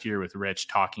on last year with Rich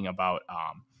talking about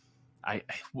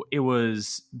it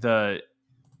was the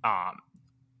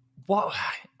well,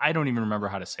 I don't even remember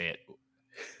how to say it.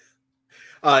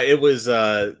 It was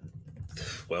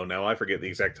well, now I forget the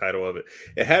exact title of it.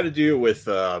 It had to do with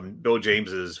Bill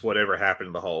James's Whatever Happened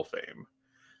to the Hall of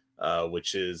Fame,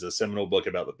 which is a seminal book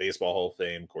about the Baseball Hall of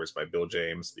Fame, of course, by Bill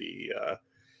James, the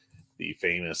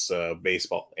famous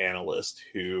baseball analyst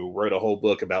who wrote a whole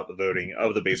book about the voting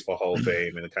of the Baseball Hall of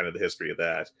Fame and kind of the history of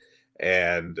that.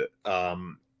 And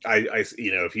I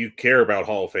you know, if you care about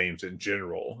Hall of Fames in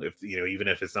general, if you know, even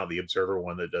if it's not the Observer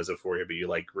one that does it for you, but you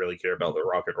like really care about the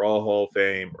Rock and Roll Hall of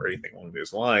Fame or anything along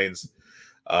those lines,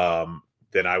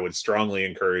 then I would strongly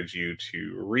encourage you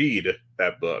to read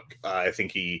that book. I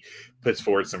think he puts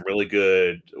forward some really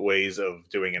good ways of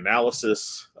doing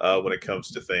analysis when it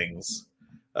comes to things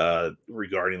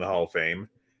regarding the Hall of Fame.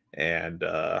 And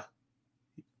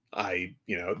I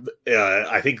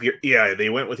think, they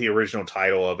went with the original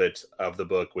title of the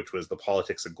book, which was The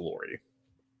Politics of Glory.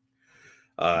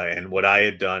 And what I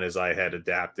had done is I had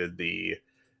adapted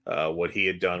what he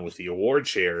had done with the award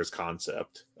shares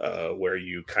concept, where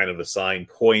you kind of assign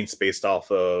points based off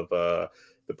of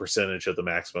the percentage of the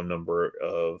maximum number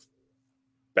of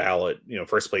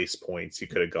first place points you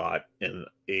could have got in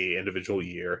a individual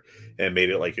year, and made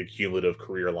it like a cumulative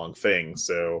career long thing.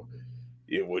 So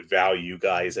it would value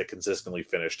guys that consistently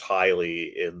finished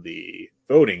highly in the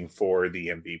voting for the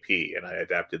MVP. And I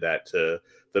adapted that to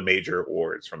the major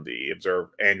awards from the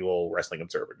annual Wrestling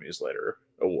Observer Newsletter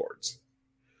awards.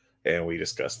 And we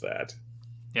discussed that.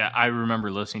 Yeah, I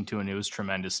remember listening to it, and it was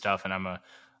tremendous stuff. And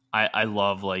I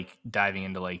love like diving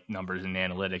into like numbers and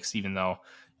analytics, even though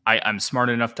I'm smart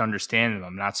enough to understand them.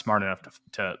 I'm not smart enough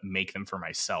to make them for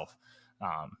myself.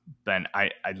 But I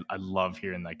love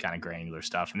hearing that kind of granular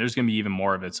stuff, and there's going to be even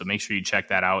more of it. So make sure you check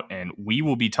that out. And we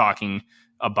will be talking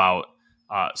about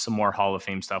some more Hall of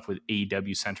Fame stuff with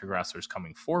AEW centric wrestlers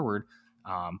coming forward.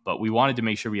 But we wanted to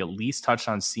make sure we at least touched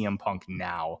on CM Punk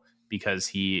now, because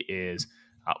he is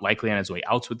likely on his way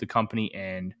out with the company,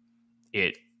 and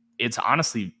it's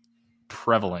honestly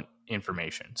prevalent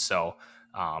information. So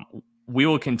we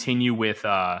will continue with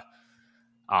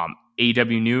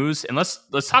AEW news, and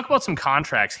let's talk about some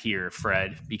contracts here,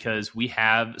 Fred, because we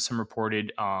have some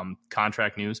reported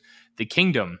contract news. The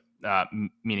Kingdom,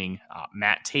 meaning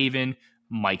Matt Taven,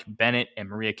 Mike Bennett, and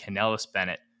Maria Kanellis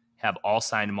Bennett, have all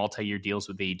signed multi-year deals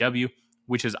with AEW,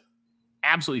 which is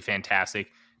absolutely fantastic.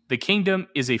 The Kingdom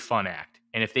is a fun act,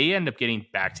 and if they end up getting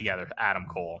back together, Adam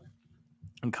Cole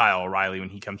and Kyle O'Reilly, when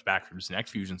he comes back from his neck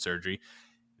fusion surgery,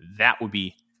 that would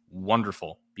be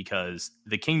wonderful, because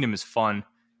the Kingdom is fun.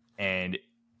 And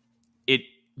it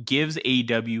gives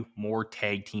AEW more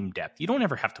tag team depth. You don't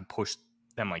ever have to push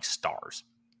them like stars,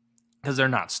 because they're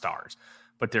not stars,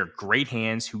 but they're great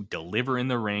hands who deliver in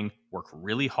the ring, work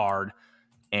really hard,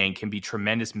 and can be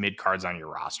tremendous mid-cards on your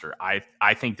roster.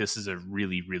 I think this is a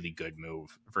really, really good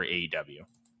move for AEW.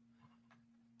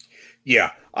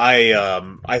 Yeah,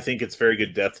 I think it's very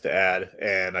good depth to add,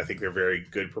 and I think they're very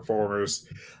good performers.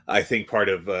 I think part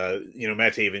of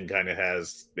Matt Taven kind of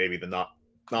has maybe not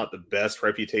the best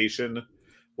reputation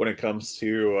when it comes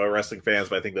to wrestling fans,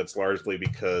 but I think that's largely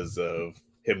because of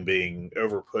him being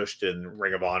over pushed in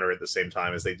Ring of Honor at the same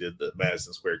time as they did the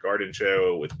Madison Square Garden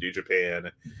show with New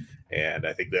Japan. And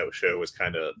I think that show was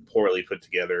kind of poorly put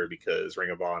together, because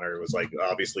Ring of Honor was like,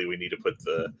 obviously we need to put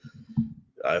the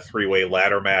three-way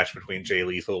ladder match between Jay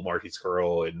Lethal, Marty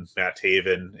Scurll, and Matt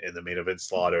Taven in the main event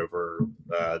slot over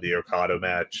the Okada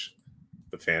match.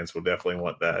 The fans will definitely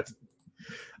want that.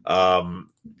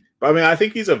 But I mean, I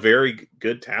think he's a very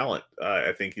good talent.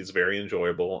 I think he's very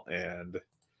enjoyable, and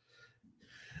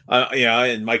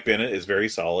and Mike Bennett is very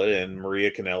solid, and Maria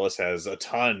Kanellis has a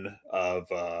ton of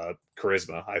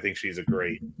charisma. I think she's a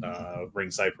great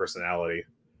ringside personality.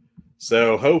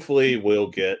 So hopefully we'll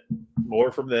get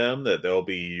more from them, that they'll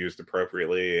be used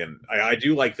appropriately. And I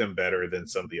do like them better than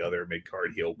some of the other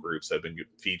mid-card heel groups that have been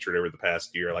featured over the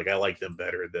past year. Like, I like them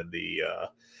better than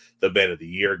the Ben of the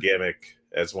Year gimmick,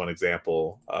 as one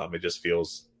example. It just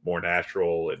feels more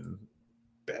natural and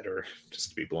better, just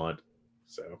to be blunt.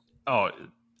 So, I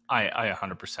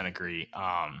 100% agree.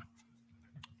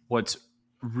 What's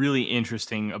really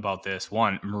interesting about this,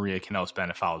 one, Maria Kanellis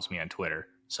Bennett follows me on Twitter,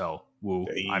 so woo,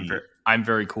 hey. I'm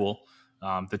very cool.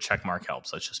 The check mark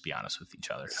helps. Let's just be honest with each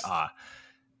other.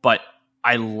 But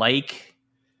I like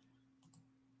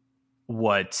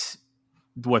what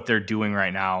they're doing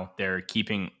right now. They're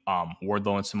keeping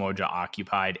Wardlow and Samoa Joe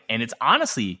occupied, and it's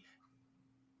honestly,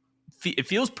 it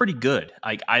feels pretty good.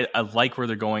 Like, I like where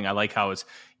they're going. I like how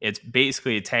it's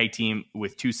basically a tag team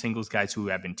with two singles guys who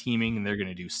have been teaming, and they're going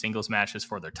to do singles matches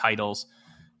for their titles,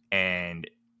 and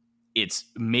it's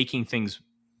making things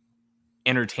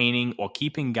entertaining while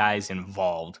keeping guys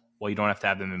involved. Well, you don't have to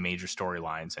have them in major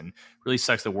storylines, and really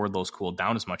sucks that Wardlow's cooled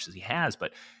down as much as he has,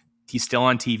 but he's still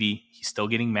on TV. He's still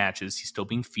getting matches. He's still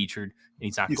being featured, and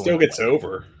he's not. He still gets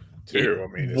over too.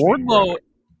 I mean, Wardlow,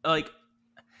 like,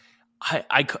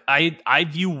 I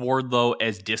view Wardlow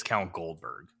as discount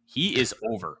Goldberg. He is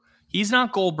over. He's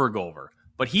not Goldberg over,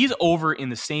 but he's over in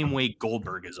the same way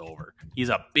Goldberg is over. He's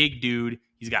a big dude.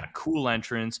 He's got a cool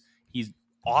entrance. He's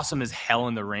awesome as hell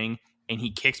in the ring, and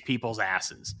he kicks people's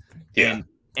asses. Yeah.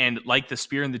 And like the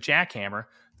spear and the jackhammer,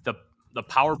 the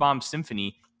powerbomb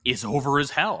symphony is over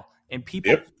as hell, and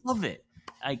people love it.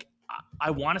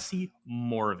 I want to see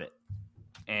more of it,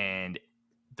 and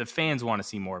the fans want to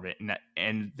see more of it,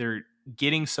 and they're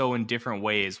getting so in different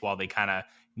ways while they kind of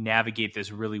navigate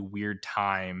this really weird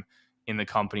time in the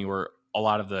company where a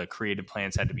lot of the creative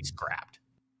plans had to be scrapped.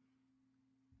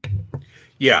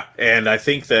 Yeah, and I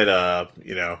think that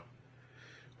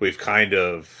we've kind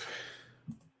of.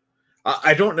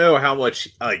 I don't know how much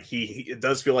it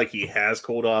does feel like he has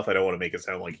cooled off. I don't want to make it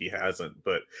sound like he hasn't,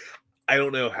 but I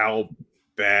don't know how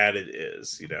bad it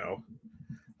is,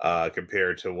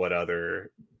 compared to what other.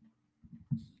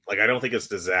 Like, I don't think it's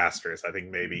disastrous. I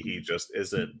think maybe he just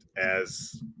isn't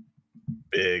as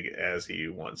big as he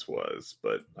once was,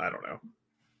 but I don't know.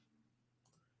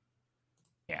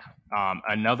 Yeah.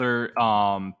 Another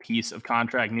piece of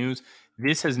contract news.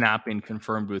 This has not been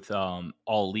confirmed with All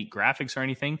Elite Graphics or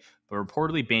anything, but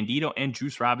reportedly Bandito and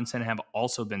Juice Robinson have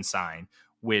also been signed,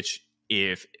 which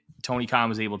if Tony Khan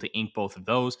was able to ink both of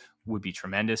those would be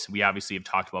tremendous. We obviously have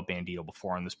talked about Bandito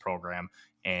before on this program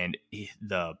and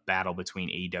the battle between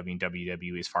AEW and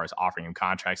WWE as far as offering him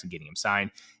contracts and getting him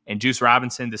signed. And Juice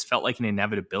Robinson, this felt like an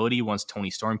inevitability once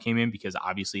Tony Storm came in because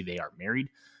obviously they are married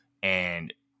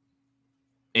and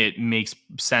it makes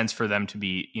sense for them to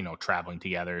be, traveling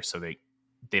together so they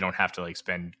don't have to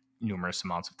spend numerous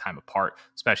amounts of time apart,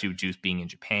 especially with Juice being in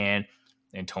Japan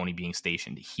and Tony being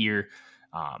stationed here.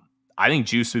 I think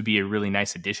Juice would be a really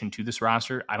nice addition to this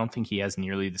roster. I don't think he has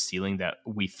nearly the ceiling that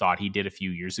we thought he did a few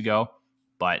years ago,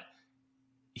 but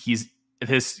his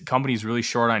company's really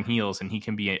short on heels, and he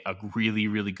can be a really,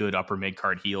 really good upper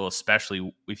mid-card heel,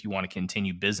 especially if you want to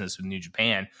continue business with New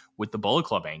Japan with the Bullet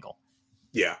Club angle.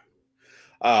 Yeah.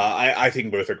 I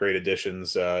think both are great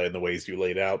additions in the ways you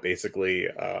laid out, basically.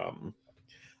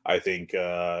 I think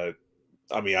you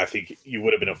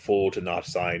would have been a fool to not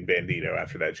sign Bandito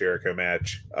after that Jericho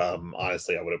match.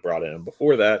 Honestly, I would have brought him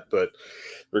before that, but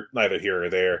we're neither here or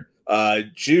there.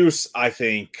 Juice, I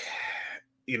think,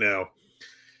 he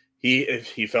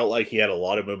felt like he had a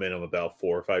lot of momentum about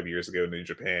 4 or 5 years ago in New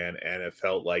Japan, and it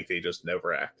felt like they just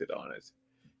never acted on it.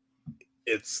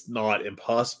 It's not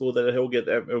impossible that he'll get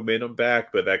that momentum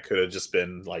back, but that could have just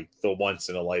been like the once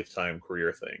in a lifetime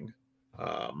career thing.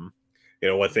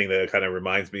 One thing that it kind of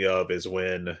reminds me of is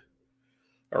when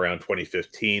around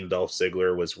 2015, Dolph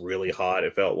Ziggler was really hot,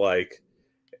 it felt like,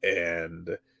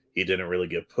 and he didn't really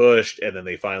get pushed. And then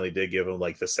they finally did give him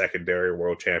the secondary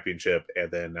world championship.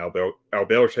 And then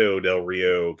Alberto Del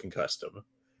Rio concussed him.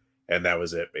 And that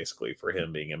was it, basically, for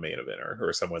him being a main eventer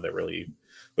or someone that really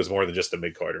was more than just a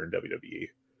mid-carder in WWE.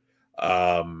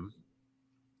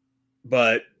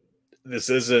 But this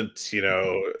isn't,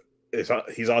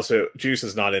 he's also, Juice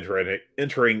is not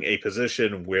entering a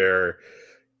position where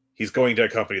he's going to a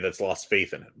company that's lost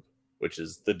faith in him, which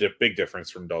is the big difference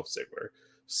from Dolph Ziggler.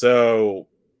 So,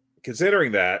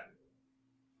 considering that,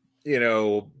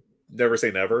 never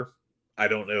say never. I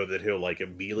don't know that he'll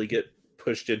immediately get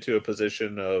pushed into a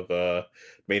position of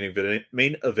main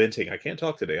eventing. I can't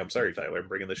talk today. I'm sorry, Tyler. I'm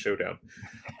bringing the show down.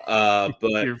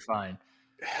 But you're fine.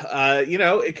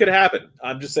 It could happen.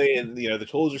 I'm just saying, the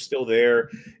tools are still there.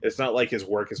 It's not like his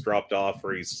work has dropped off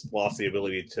or he's lost the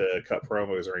ability to cut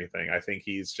promos or anything. I think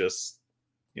he's just,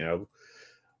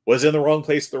 was in the wrong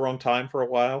place at the wrong time for a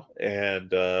while,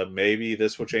 and maybe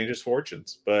this will change his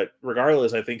fortunes. But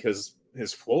regardless, I think his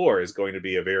floor is going to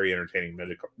be a very entertaining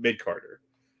mid-carder.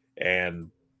 And,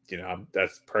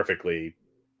 that's perfectly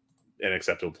an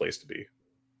acceptable place to be.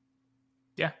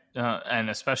 Yeah. And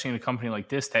especially in a company like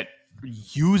this that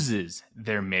uses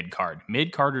their mid-card.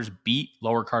 Mid-carders beat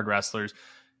lower card wrestlers,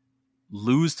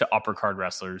 lose to upper card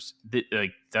wrestlers.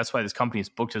 That's why this company is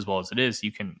booked as well as it is.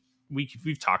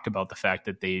 We've talked about the fact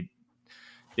that they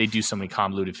do so many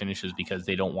convoluted finishes because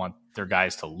they don't want their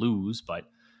guys to lose, but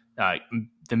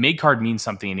the mid-card means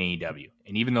something in AEW.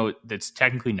 And even though that's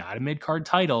technically not a mid-card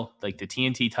title, the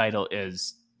TNT title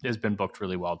has been booked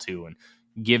really well too and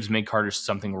gives mid-carders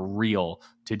something real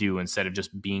to do instead of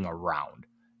just being around.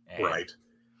 And right.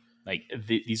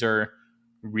 These are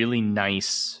really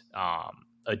nice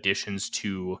additions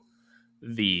to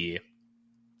the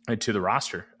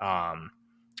roster.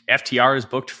 FTR is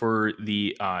booked for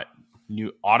the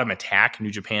new Autumn Attack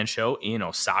New Japan show in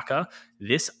Osaka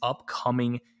this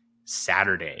upcoming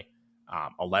Saturday,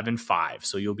 11/5.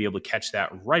 So you'll be able to catch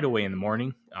that right away in the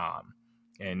morning.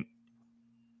 And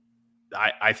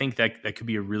I think that could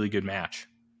be a really good match.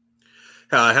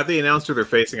 Have they announced who they're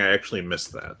facing? I actually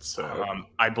missed that. So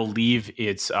I believe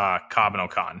it's Kabano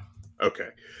Khan. Okay.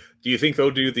 Do you think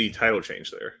they'll do the title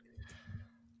change there?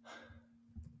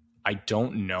 I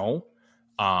don't know.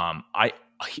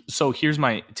 So here's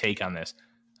my take on this.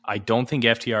 I don't think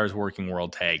FTR is working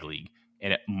World Tag League,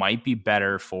 and it might be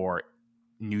better for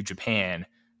New Japan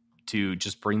to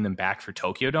just bring them back for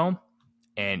Tokyo Dome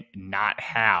and not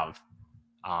have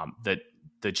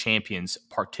the champions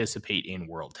participate in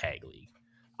World Tag League.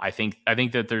 I think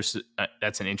that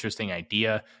that's an interesting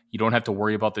idea. You don't have to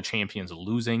worry about the champions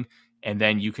losing, and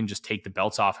then you can just take the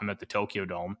belts off them at the Tokyo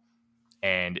Dome,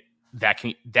 and that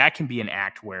can be an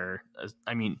act where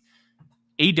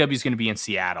AEW is going to be in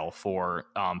Seattle for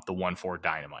the 1-4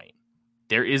 Dynamite.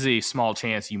 There is a small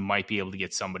chance you might be able to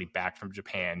get somebody back from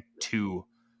Japan to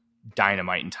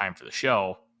Dynamite in time for the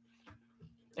show,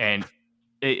 and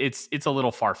it's a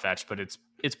little far fetched, but it's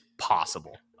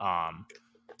possible.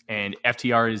 And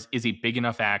FTR is a big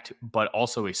enough act, but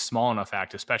also a small enough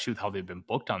act, especially with how they've been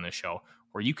booked on this show,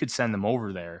 where you could send them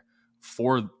over there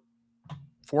for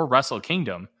Wrestle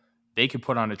Kingdom. They could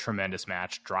put on a tremendous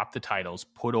match, drop the titles,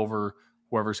 put over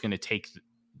whoever's going to take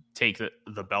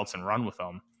the belts and run with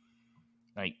them.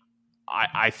 Like,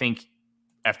 I think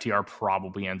FTR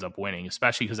probably ends up winning,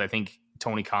 especially because I think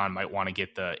Tony Khan might want to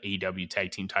get the AEW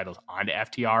tag team titles onto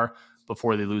FTR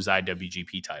before they lose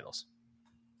IWGP titles.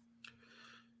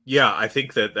 Yeah, I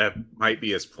think that might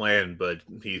be his plan, but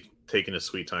he's taking a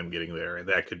sweet time getting there, and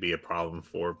that could be a problem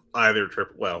for either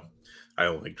Triple. Well, I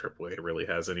don't think AAA really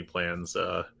has any plans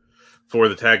for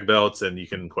the tag belts, and you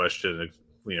can question,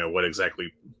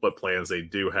 what plans they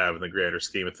do have in the grander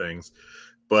scheme of things.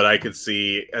 But I could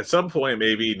see at some point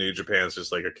maybe New Japan's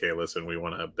just like, okay, listen, we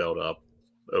want to build up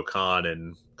Okan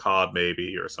and Cobb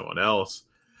maybe, or someone else.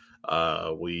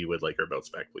 We would like our belts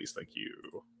back, please, thank you.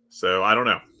 So I don't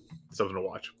know. Something to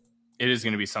watch. It is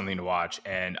going to be something to watch,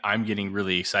 and I'm getting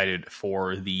really excited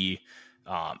for the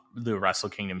Wrestle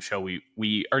Kingdom show.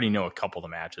 We already know a couple of the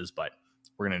matches, but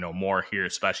we're going to know more here,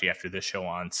 especially after this show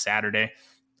on Saturday.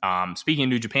 Speaking of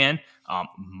New Japan,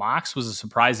 Mox was a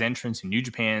surprise entrance in New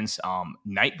Japan's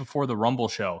night before the Rumble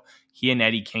show. He and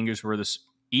Eddie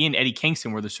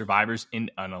Kingston were the survivors in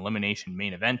an elimination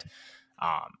main event.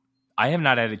 I have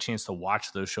not had a chance to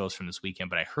watch those shows from this weekend,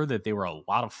 but I heard that they were a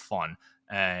lot of fun,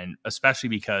 and especially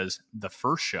because the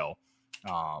first show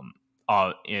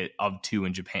of two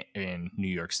in Japan, in New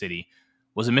York City,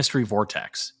 was a Mystery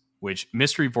Vortex, which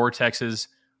Mystery Vortexes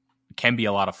can be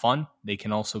a lot of fun. They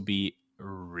can also be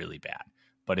really bad,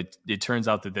 but it turns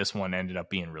out that this one ended up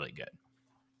being really good.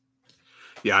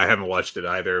 Yeah, I haven't watched it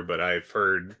either, but I've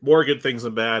heard more good things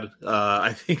than bad.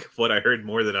 I think what I heard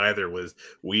more than either was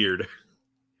weird.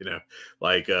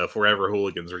 Forever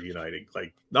Hooligans reuniting.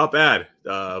 Like, not bad,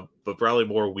 but probably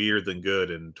more weird than good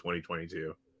in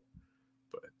 2022.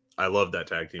 But I loved that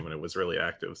tag team when it was really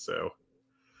active. So,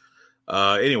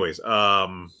 that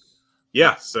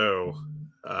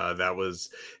was.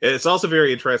 It's also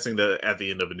very interesting that at the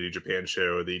end of a New Japan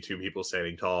show, the two people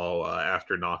standing tall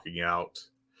after knocking out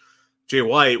Jay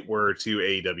White were two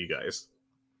AEW guys.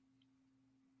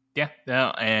 Yeah,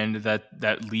 and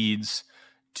that leads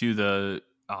to the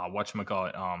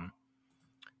whatchamacallit.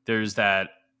 There's that.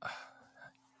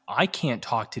 I can't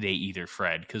talk today either,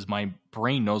 Fred, because my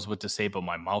brain knows what to say, but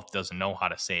my mouth doesn't know how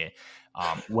to say it.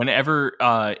 Whenever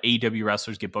AEW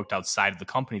wrestlers get booked outside of the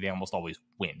company, they almost always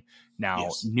win. Now,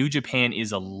 yes. New Japan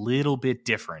is a little bit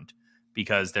different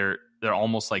because they're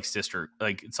almost like sister.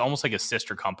 Like, it's almost like a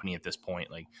sister company at this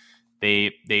point. Like,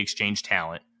 they exchange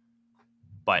talent,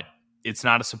 but it's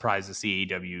not a surprise to see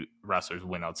AEW wrestlers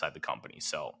win outside the company.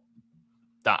 So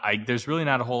there's really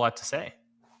not a whole lot to say.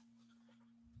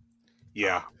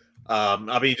 Yeah.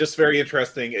 Just very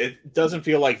interesting. It doesn't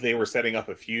feel like they were setting up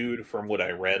a feud from what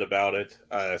I read about it.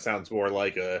 It sounds more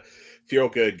like a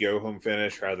feel-good go-home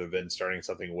finish rather than starting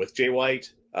something with Jay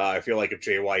White. I feel like if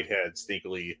Jay White had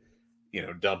sneakily,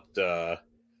 dumped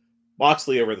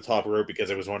Moxley over the top rope because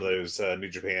it was one of those New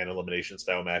Japan elimination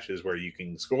style matches where you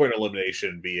can score an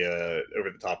elimination via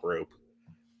over the top rope.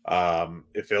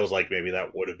 It feels like maybe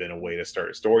that would have been a way to start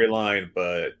a storyline,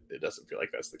 but it doesn't feel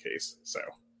like that's the case. So,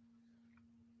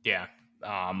 yeah,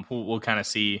 we'll kind of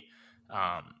see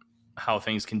how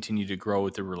things continue to grow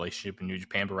with the relationship in New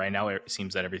Japan. But right now, it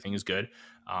seems that everything is good.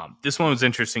 This one was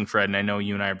interesting, Fred, and I know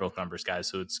you and I are both numbers guys,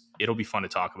 so it'll be fun to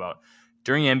talk about.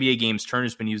 During NBA games,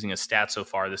 Turner's been using a stat so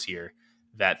far this year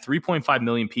that 3.5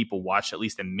 million people watched at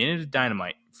least a minute of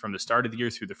Dynamite from the start of the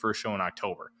year through the first show in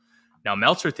October. Now,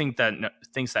 Meltzer thinks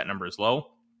that number is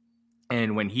low,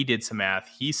 and when he did some math,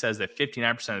 he says that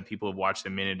 59% of the people who have watched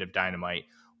a minute of Dynamite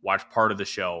watch part of the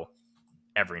show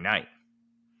every night.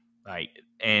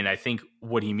 And I think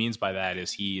what he means by that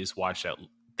is they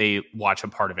watch a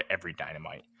part of it every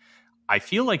Dynamite. I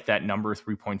feel like that number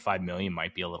 3.5 million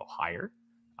might be a little higher.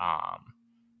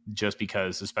 Just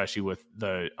because, especially with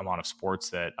the amount of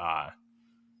sports that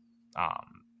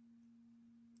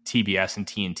TBS and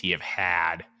TNT have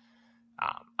had,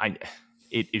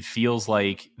 it feels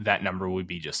like that number would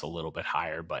be just a little bit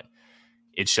higher, but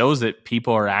it shows that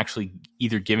people are actually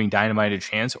either giving Dynamite a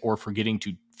chance or forgetting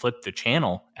to flip the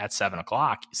channel at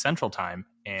 7:00 Central Time.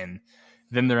 And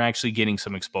then they're actually getting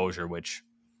some exposure, which,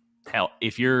 hell,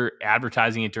 if you're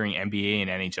advertising it during NBA and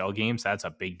NHL games, that's a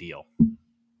big deal.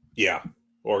 Yeah.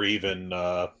 Or even,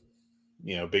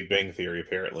 Big Bang Theory,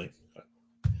 apparently.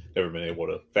 Never been able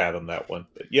to fathom that one.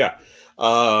 But yeah,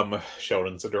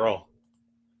 Sheldon's a draw.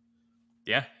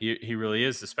 Yeah, he really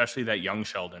is, especially that young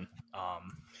Sheldon.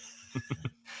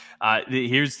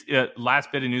 Here's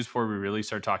last bit of news before we really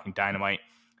start talking Dynamite.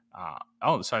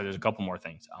 There's a couple more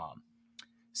things.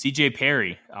 CJ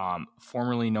Perry,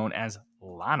 formerly known as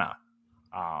Lana,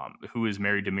 who is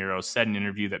married to Miro, said in an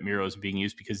interview that Miro is being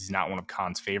used because he's not one of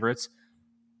Khan's favorites.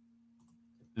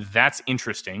 That's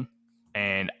interesting,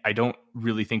 and I don't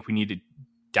really think we need to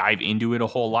dive into it a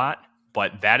whole lot,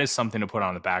 but that is something to put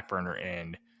on the back burner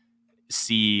and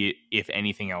see if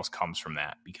anything else comes from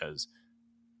that, because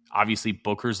obviously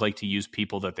bookers like to use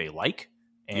people that they like,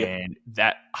 and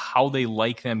that how they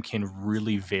like them can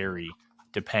really vary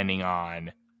depending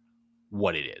on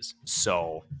what it is.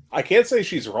 So I can't say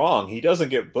she's wrong. He doesn't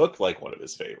get booked like one of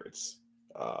his favorites.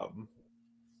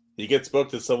 He gets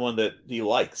booked as someone that he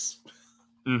likes,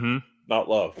 not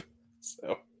loved.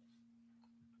 So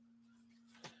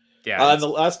yeah, and the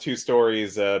last two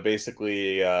stories,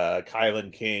 basically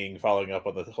Kylan King following up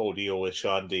on the whole deal with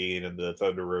Sean Dean and the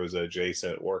Thunder Rosa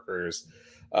adjacent workers.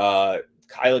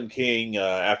 Kylan King,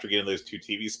 after getting those 2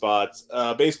 TV spots,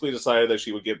 basically decided that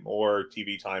she would get more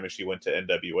TV time if she went to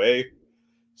NWA,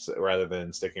 rather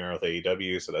than sticking around with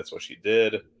AEW. So that's what she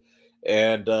did.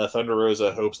 And Thunder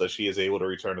Rosa hopes that she is able to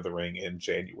return to the ring in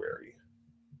January.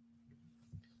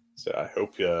 So I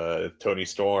hope Tony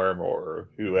Storm or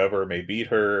whoever may beat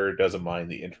her doesn't mind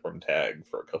the interim tag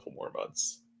for a couple more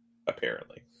months,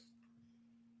 apparently.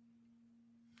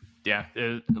 Yeah.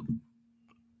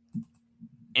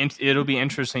 It'll be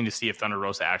interesting to see if Thunder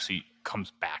Rosa actually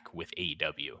comes back with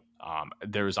AEW.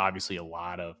 There was obviously a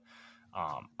lot of,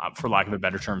 for lack of a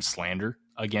better term, slander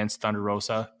against Thunder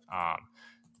Rosa.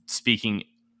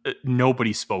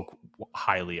 Nobody spoke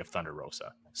highly of Thunder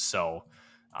Rosa. So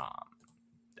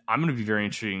I'm going to be very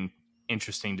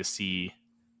interesting to see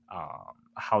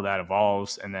how that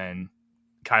evolves. And then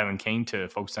Kylan King to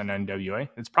focus on NWA.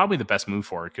 It's probably the best move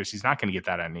for her because she's not going to get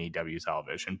that on AEW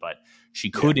television, but she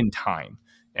could in time.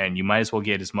 And you might as well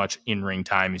get as much in-ring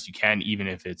time as you can, even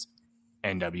if it's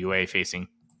NWA facing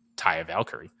Taya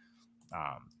Valkyrie.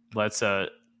 Let's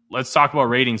talk about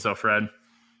ratings though, Fred.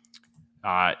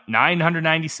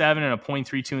 997 and a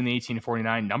 0.32 in the 18 to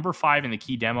 49. Number 5 in the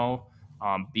key demo,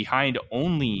 behind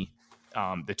only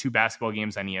the 2 basketball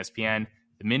games on ESPN,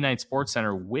 the Midnight Sports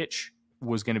Center, which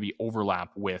was going to be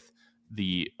overlap with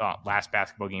the last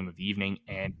basketball game of the evening,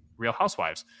 and Real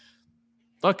Housewives.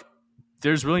 Look,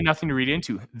 there's really nothing to read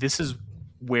into. This is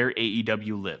where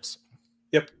AEW lives.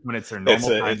 Yep. When it's their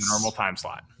normal time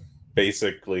slot.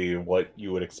 Basically what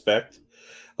you would expect.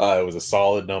 It was a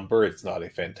solid number. It's not a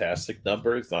fantastic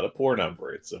number. It's not a poor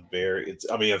number. I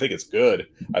think it's good.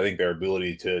 I think their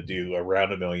ability to do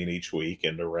around 1 million each week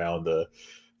and around the,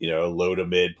 low to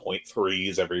mid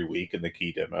 0.3s every week in the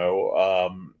key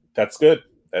demo. That's good.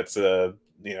 That's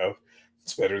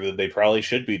it's better than they probably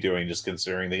should be doing, just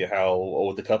considering how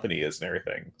old the company is and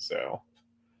everything. So,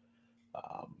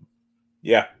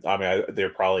 they're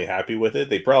probably happy with it.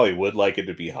 They probably would like it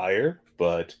to be higher,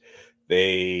 but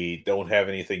they don't have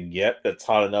anything yet that's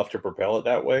hot enough to propel it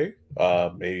that way.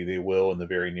 Maybe they will in the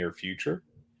very near future.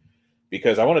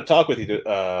 Because I want to talk with you,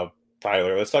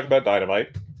 Tyler. Let's talk about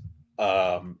Dynamite,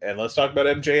 and let's talk about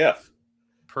MJF.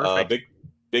 Perfect.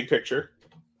 Big picture.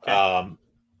 Okay.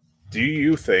 Do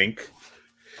you think?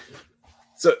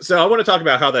 So I want to talk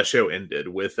about how that show ended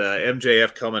with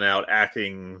MJF coming out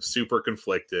acting super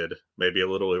conflicted, maybe a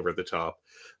little over the top,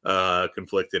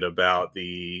 conflicted about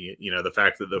the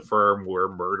fact that the firm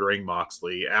were murdering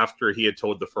Moxley after he had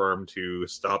told the firm to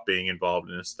stop being involved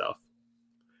in his stuff.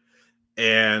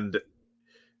 And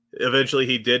eventually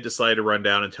he did decide to run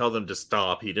down and tell them to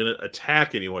stop. He didn't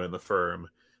attack anyone in the firm,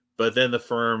 but then the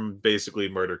firm basically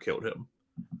murder killed him.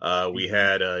 We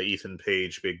had Ethan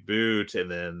Page big boot, and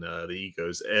then the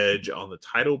Ego's Edge on the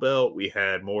title belt. We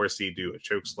had Morrissey do a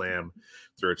choke slam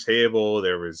through a table.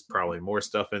 There was probably more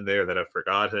stuff in there that I've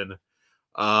forgotten.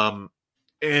 And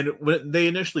when they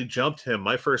initially jumped him,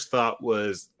 my first thought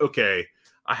was, okay,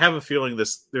 I have a feeling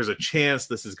there's a chance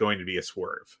this is going to be a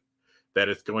swerve. That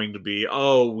it's going to be,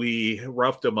 we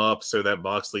roughed him up so that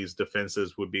Moxley's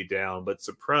defenses would be down. But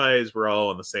surprise, we're all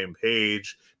on the same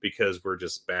page because we're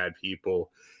just bad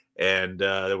people. and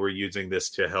we're using this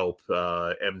to help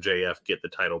MJF get the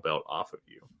title belt off of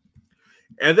you.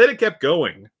 And then it kept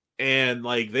going. And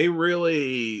like they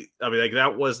really, I mean, like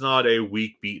that was not a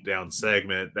weak beatdown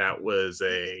segment. That was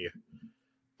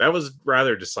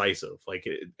rather decisive. Like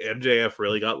MJF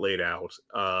really got laid out.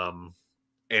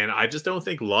 And I just don't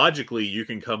think logically you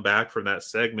can come back from that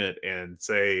segment and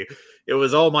say it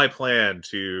was all my plan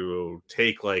to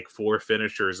take like 4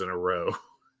 finishers in a row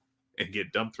and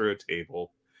get dumped through a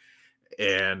table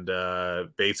and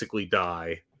basically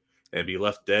die and be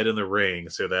left dead in the ring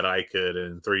so that I could,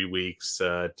 in 3 weeks,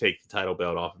 take the title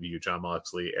belt off of you, Jon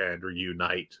Moxley, and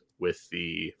reunite with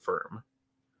the firm.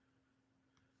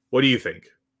 What do you think?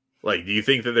 Like, do you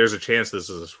think that there's a chance this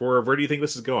is a swerve? Where do you think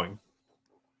this is going?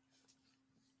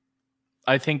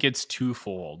 I think it's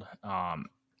twofold.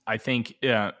 I think,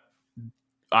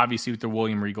 obviously, with the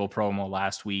William Regal promo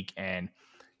last week and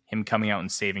him coming out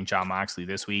and saving Jon Moxley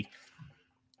this week,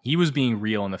 he was being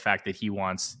real in the fact that he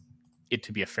wants it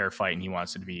to be a fair fight and he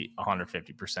wants it to be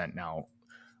 150%. Now,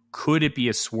 could it be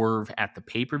a swerve at the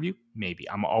pay-per-view? Maybe.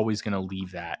 I'm always going to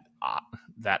leave that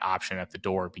option at the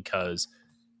door because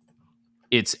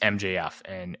it's MJF,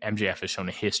 and MJF has shown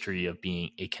a history of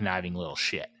being a conniving little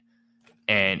shit.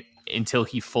 And until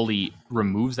he fully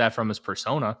removes that from his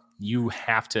persona, you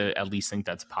have to at least think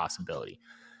that's a possibility.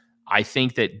 I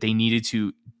think that they needed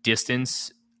to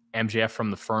distance MJF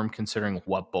from the firm, considering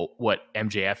what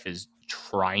MJF is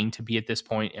trying to be at this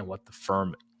point and what the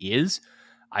firm is.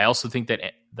 I also think that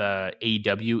the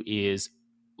AEW is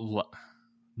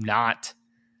not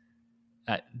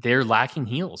they're lacking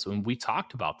heels, and we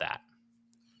talked about that.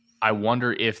 I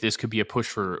wonder if this could be a push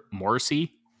for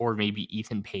Morrissey or maybe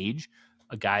Ethan Page,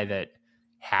 a guy that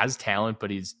has talent, but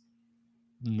he's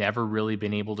never really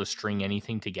been able to string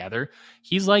anything together.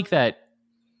 He's like that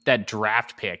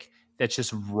draft pick that's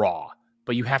just raw,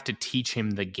 but you have to teach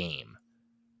him the game.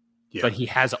 Yeah. But he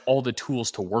has all the tools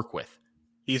to work with.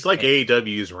 He's like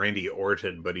AEW's Randy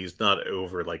Orton, but he's not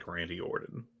over like Randy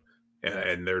Orton.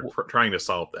 And they're trying to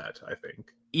solve that, I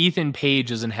think. Ethan Page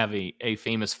doesn't have a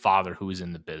famous father who is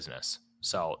in the business.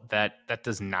 So that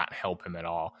does not help him at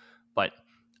all. But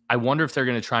I wonder if they're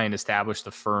going to try and establish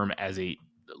the firm as a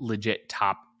legit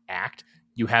top act.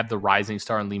 You have the rising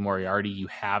star in Lee Moriarty. You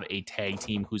have a tag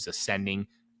team who's ascending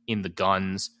in the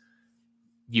Guns.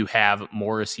 You have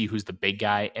Morrissey, who's the big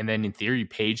guy. And then in theory,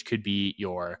 Page could be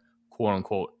your quote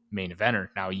unquote main eventer.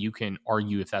 Now you can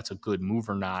argue if that's a good move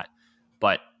or not,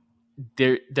 but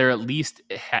there at least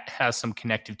has some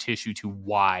connective tissue to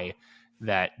why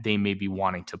that they may be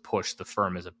wanting to push the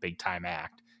firm as a big time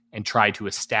act and try to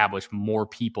establish more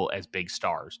people as big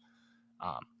stars.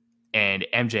 And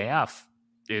MJF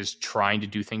is trying to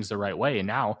do things the right way. And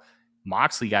now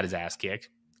Moxley got his ass kicked.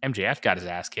 MJF got his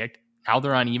ass kicked. Now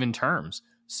they're on even terms.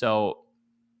 So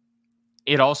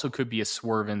it also could be a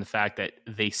swerve in the fact that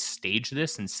they staged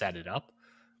this and set it up.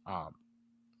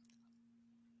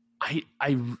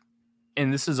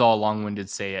 And this is all long-winded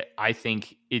to say it. I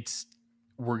think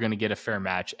we're going to get a fair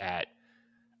match at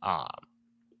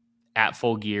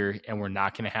Full Gear, and we're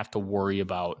not going to have to worry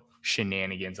about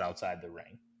shenanigans outside the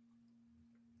ring.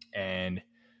 And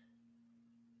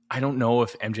I don't know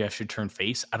if MJF should turn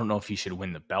face. I don't know if he should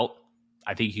win the belt.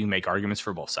 I think you can make arguments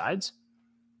for both sides,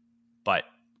 but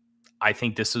I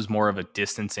think this is more of a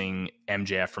distancing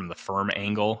MJF from the firm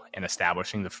angle and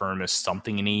establishing the firm as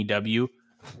something in AEW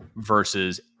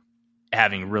versus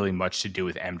having really much to do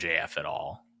with MJF at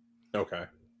all. Okay.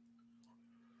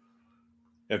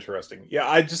 Interesting. Yeah,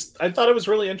 I thought it was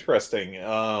really interesting.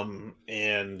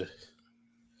 And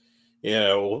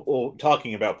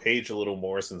talking about Page a little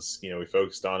more since we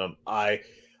focused on him, I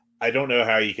don't know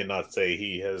how you cannot say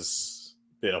he has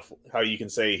been how you can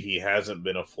say he hasn't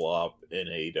been a flop in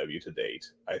AEW to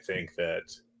date. I think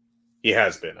that he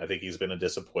has been. I think he's been a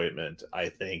disappointment. I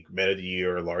think Men of the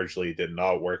Year largely did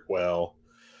not work well.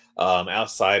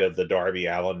 Outside of the Darby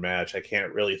Allin match, I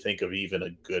can't really think of even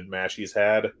a good match he's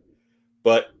had.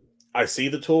 But I see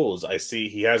the tools. I see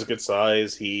he has good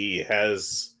size. He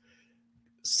has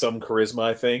some charisma,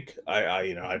 I think.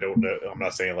 I don't know. I'm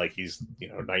not saying like he's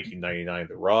 1999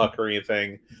 The Rock or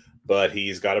anything, but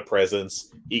he's got a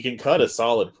presence. He can cut a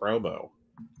solid promo.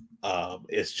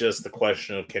 It's just the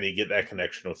question of, can he get that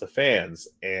connection with the fans?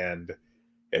 And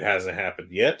it hasn't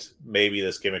happened yet. Maybe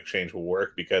this gimmick change will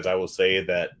work, because I will say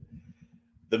that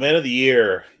the Men of the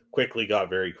Year quickly got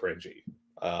very cringy.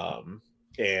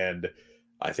 And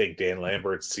I think Dan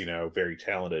Lambert's, very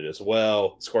talented as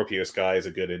well. Scorpio Sky is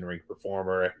a good in-ring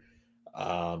performer.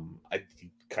 It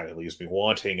kind of leaves me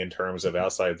wanting in terms of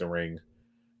outside the ring,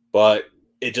 but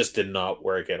it just did not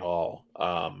work at all.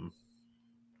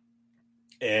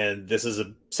 And this is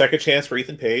a second chance for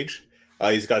Ethan Page.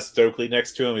 He's got Stokely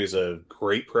next to him. He's a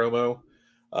great promo.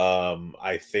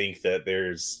 I think that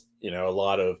there's a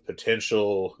lot of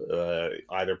potential,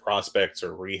 either prospects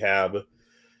or rehab,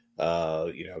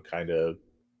 kind of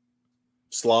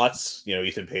slots.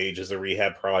 Ethan Page is a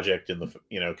rehab project in the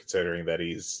considering that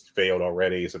he's failed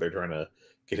already, so they're trying to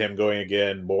get him going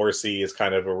again. Morrissey is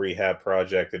kind of a rehab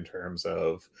project in terms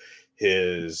of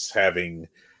his having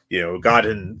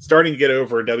starting to get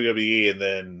over WWE and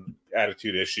then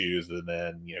attitude issues, and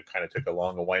then kind of took a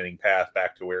long and winding path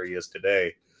back to where he is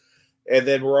today. And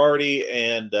then Rarity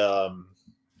and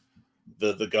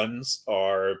the Guns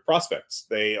are prospects.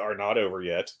 They are not over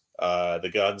yet.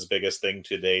 The Guns' biggest thing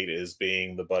to date is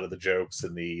being the butt of the jokes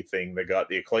and the thing that got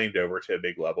the Acclaimed over to a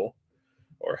big level,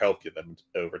 or helped get them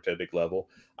over to a big level.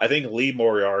 I think Lee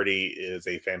Moriarty is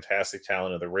a fantastic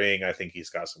talent in the ring. I think he's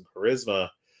got some charisma.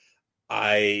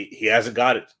 He hasn't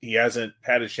got it. He hasn't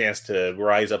had a chance to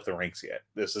rise up the ranks yet.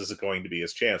 This is going to be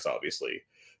his chance, obviously,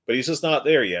 but he's just not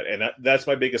there yet. And that's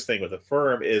my biggest thing with the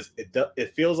firm is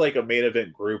it feels like a main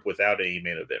event group without any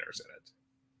main eventers in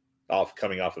it,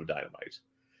 coming off of Dynamite.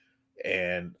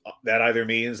 And that either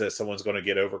means that someone's going to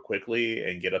get over quickly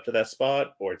and get up to that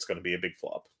spot, or it's going to be a big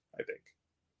flop, I think.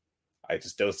 I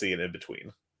just don't see it in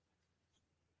between.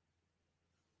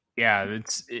 Yeah,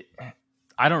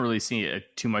 I don't really see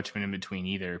too much of an in-between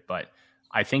either, but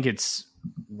I think it's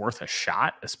worth a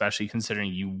shot, especially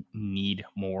considering you need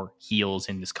more heels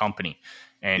in this company.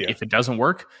 And if it doesn't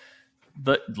work,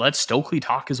 let Stokely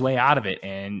talk his way out of it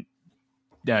and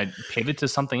pivot to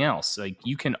something else. Like,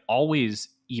 you can always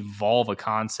evolve a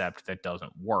concept that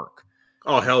doesn't work.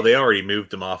 Oh, hell, they already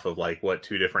moved him off of,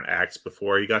 2 different acts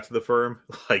before he got to the firm,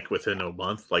 within a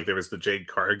month. There was the Jade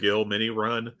Cargill mini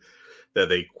run that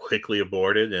they quickly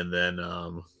aborted, and then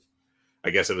I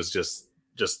guess it was just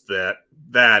that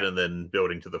and then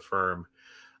building to the firm.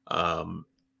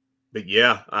 But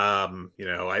yeah,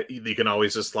 you can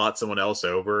always just slot someone else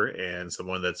over, and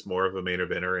someone that's more of a main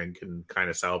eventer and can kind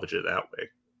of salvage it that way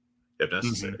if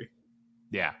necessary.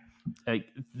 Mm-hmm. Yeah.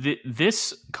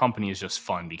 This company is just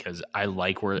fun because I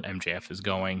like where MJF is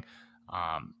going.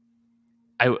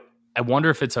 I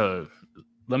wonder if it's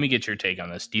let me get your take on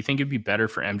this. Do you think it'd be better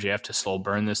for MJF to slow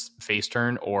burn this face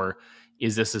turn, or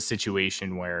is this a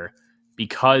situation where,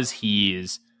 because he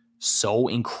is so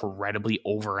incredibly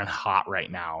over and hot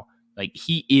right now,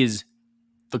 he is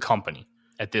the company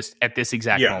at this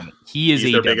exact moment. He's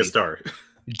their biggest star.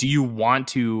 Do you want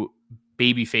to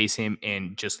babyface him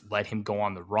and just let him go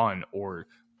on the run,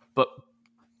 but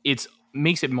it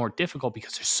makes it more difficult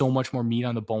because there's so much more meat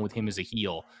on the bone with him as a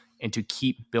heel, and to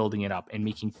keep building it up and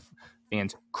making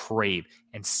fans crave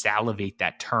and salivate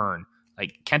that turn.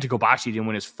 Kenta Kobashi didn't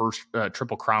win his first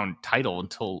Triple Crown title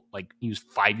until he was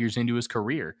 5 years into his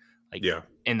career.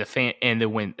 And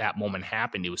then when that moment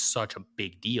happened, it was such a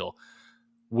big deal.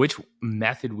 Which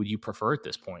method would you prefer at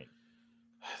this point?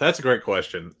 That's a great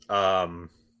question.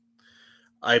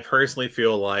 I personally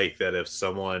feel like that if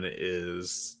someone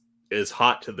is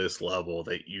hot to this level,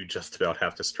 that you just about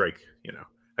have to strike,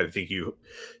 I think you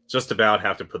just about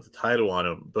have to put the title on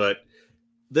him. But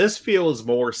this feels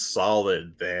more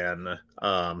solid than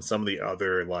some of the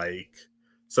other,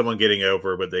 someone getting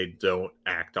over, but they don't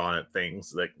act on it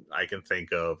things that I can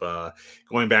think of.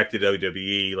 Going back to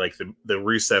WWE, the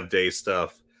Rusev Day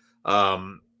stuff.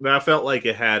 I felt like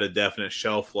it had a definite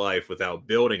shelf life without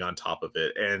building on top of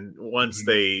it. And once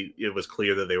it was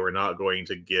clear that they were not going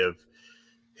to give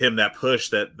him that push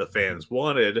that the fans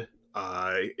wanted,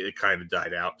 it kind of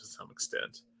died out to some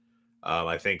extent.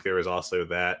 I think there was also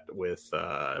that with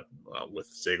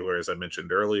Ziggler, as I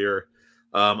mentioned earlier.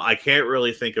 I can't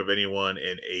really think of anyone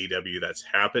in AEW that's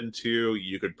happened to.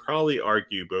 You could probably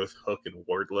argue both Hook and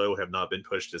Wardlow have not been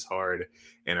pushed as hard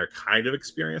and are kind of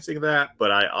experiencing that.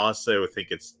 But I also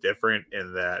think it's different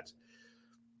in that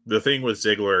the thing with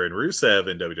Ziggler and Rusev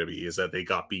in WWE is that they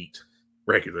got beat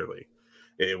regularly.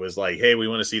 It was hey, we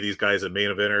want to see these guys as main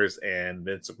eventers, and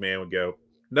Vince McMahon would go,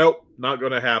 nope, not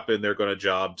going to happen. They're going to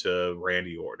job to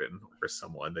Randy Orton or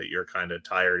someone that you're kind of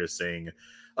tired of seeing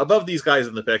above these guys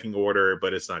in the pecking order,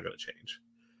 but it's not going to change.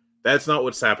 That's not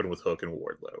what's happened with Hook and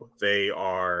Wardlow. They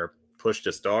are pushed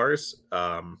as stars.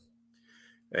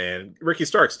 And Ricky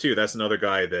Starks, too. That's another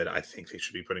guy that I think they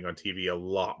should be putting on TV a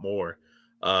lot more.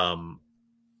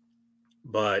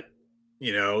 But,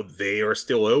 they are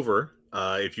still over.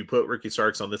 If you put Ricky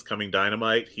Starks on this coming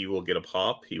Dynamite, he will get a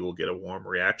pop. He will get a warm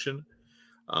reaction.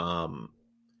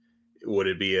 Would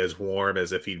it be as warm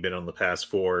as if he'd been on the past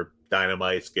 4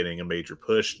 Dynamites getting a major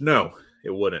push? No, it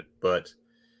wouldn't. But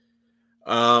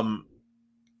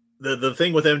the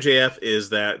thing with MJF is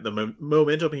that the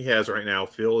momentum he has right now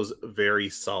feels very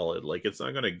solid. Like it's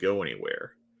not going to go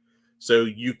anywhere. So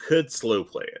you could slow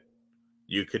play it.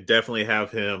 You could definitely have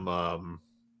him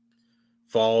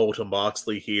fall to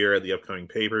Moxley here at the upcoming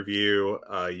pay-per-view.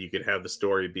 You could have the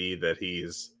story be that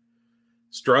he's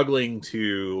struggling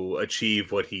to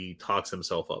achieve what he talks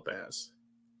himself up as.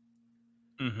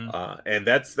 And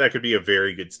that could be a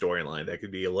very good storyline. That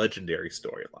could be a legendary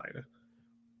storyline.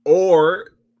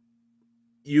 Or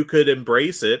you could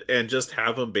embrace it and just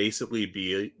have him basically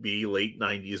be late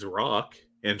 90s Rock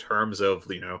in terms of,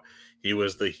 he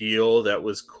was the heel that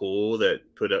was cool, that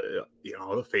put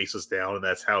the faces down, and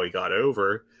that's how he got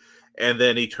over. And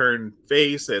then he turned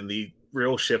face, and the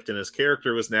real shift in his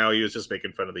character was now he was just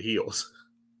making fun of the heels.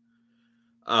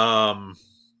 I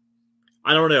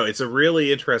don't know. It's a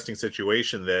really interesting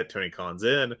situation that Tony Khan's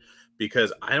in,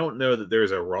 because I don't know that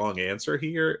there's a wrong answer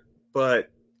here,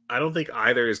 but I don't think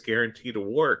either is guaranteed to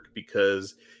work,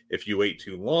 because if you wait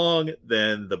too long,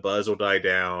 then the buzz will die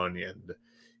down and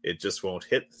it just won't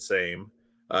hit the same.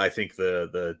 I think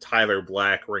the Tyler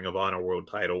Black Ring of Honor World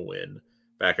title win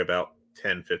back about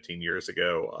 10, 15 years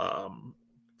ago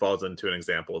falls into an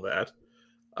example of that.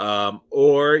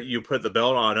 Or you put the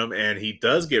belt on him and he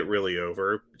does get really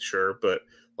over, sure, but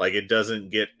it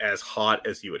doesn't get as hot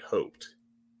as you had hoped.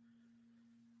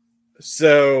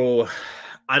 So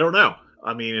I don't know.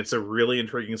 I mean, it's a really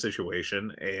intriguing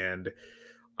situation, and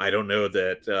I don't know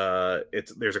that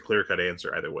there's a clear-cut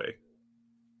answer either way.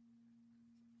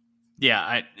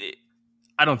 Yeah,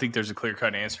 I don't think there's a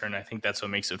clear-cut answer, and I think that's what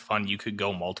makes it fun. You could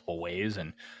go multiple ways,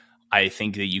 and I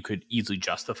think that you could easily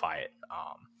justify it.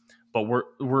 But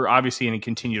we're obviously going to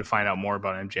continue to find out more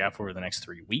about MJF over the next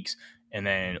 3 weeks, and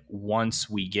then once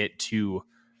we get to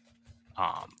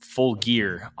Full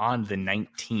Gear on the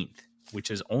 19th, which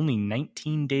is only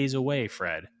 19 days away,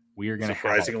 Fred, we are going to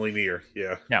surprisingly near.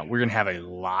 Yeah. Now we're going to have a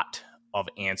lot of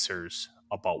answers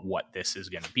about what this is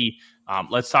going to be.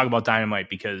 Let's talk about Dynamite,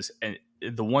 because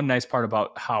the one nice part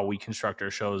about how we construct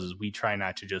our shows is we try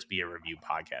not to just be a review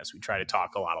podcast. We try to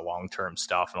talk a lot of long-term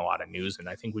stuff and a lot of news, and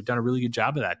I think we've done a really good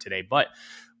job of that today. But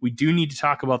we do need to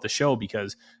talk about the show,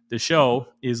 because the show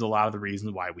is a lot of the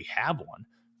reasons why we have one.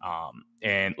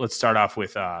 And let's start off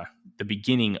with the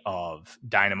beginning of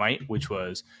Dynamite, which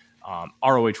was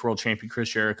ROH World Champion Chris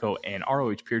Jericho and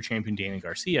ROH Pure Champion Daniel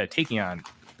Garcia taking on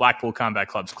Blackpool Combat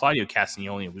Club's Claudio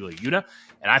Castagnoli and Wheeler Yuta.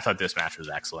 And I thought this match was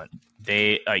excellent.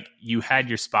 You had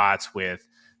your spots with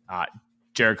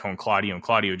Jericho and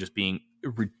Claudio just being a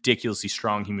ridiculously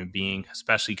strong human being,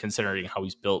 especially considering how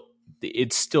he's built.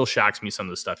 It still shocks me, some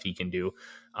of the stuff he can do.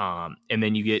 And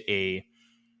then you get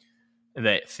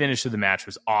the finish of the match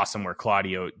was awesome, where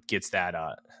Claudio gets that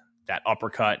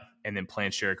uppercut and then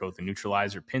plants Jericho with the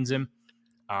neutralizer, pins him.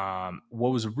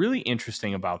 What was really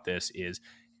interesting about this is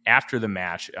after the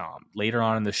match, later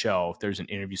on in the show, there's an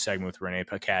interview segment with Renee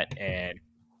Paquette and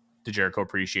the Jericho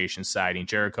Appreciation Society. And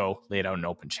Jericho laid out an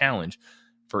open challenge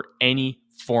for any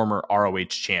former ROH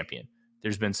champion.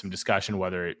 There's been some discussion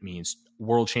whether it means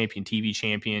world champion, TV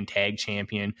champion, tag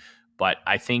champion, but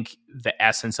I think the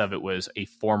essence of it was a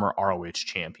former ROH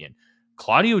champion.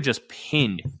 Claudio just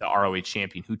pinned the ROH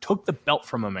champion, who took the belt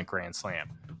from him at Grand Slam.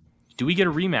 Do we get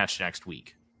a rematch next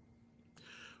week?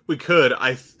 We could.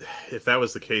 If that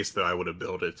was the case, though, I would have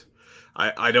built it.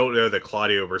 I don't know that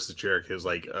Claudio versus Jericho is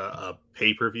like a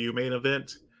pay-per-view main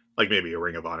event, like maybe a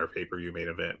Ring of Honor pay-per-view main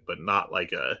event, but not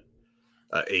like a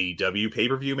AEW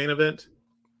pay-per-view main event.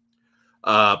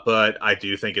 But I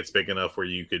do think it's big enough where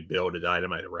you could build a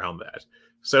Dynamite around that.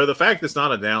 So the fact it's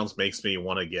not announced makes me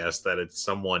want to guess that it's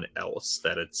someone else,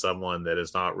 that it's someone that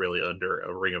is not really under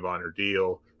a Ring of Honor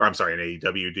deal, or I'm sorry, an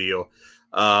AEW deal.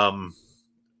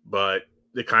 But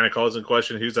it kind of calls in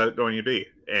question who's that going to be.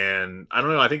 And I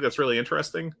don't know. I think that's really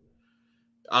interesting.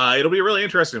 It'll be really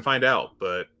interesting to find out,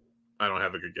 but I don't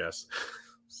have a good guess.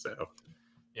 So,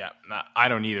 yeah, I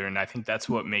don't either. And I think that's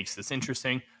what makes this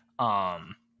interesting.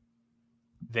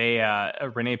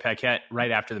 Renee Paquette,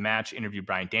 right after the match, interviewed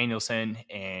Bryan Danielson,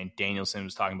 and Danielson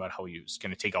was talking about how he was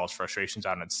going to take all his frustrations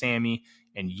out on Sammy,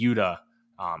 and Yuta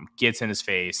gets in his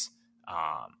face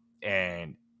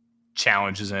and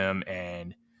challenges him,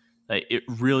 and it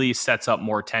really sets up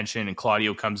more tension, and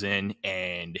Claudio comes in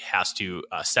and has to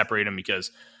separate him,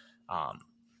 because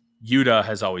Yuta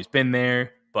has always been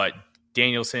there, but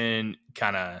Danielson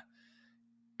kind of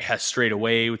has strayed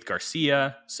away with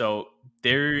Garcia. So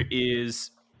there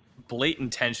is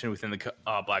blatant tension within the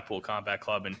Blackpool Combat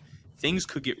Club, and things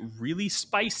could get really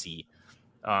spicy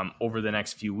over the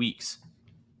next few weeks.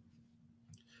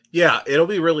 Yeah, it'll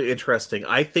be really interesting.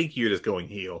 I think Yuta's going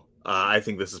heel. I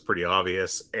think this is pretty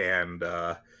obvious, and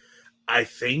I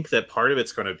think that part of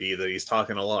it's going to be that he's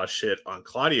talking a lot of shit on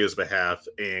Claudio's behalf,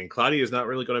 and Claudio's not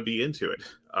really going to be into it.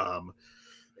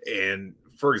 And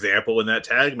for example, in that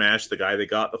tag match, the guy that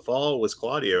got the fall was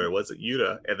Claudio. It wasn't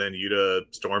Yuta. And then Yuta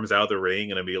storms out of the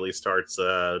ring and immediately starts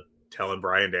telling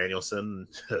Bryan Danielson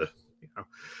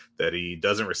that he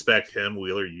doesn't respect him,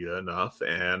 Wheeler Yuta, enough.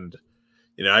 And,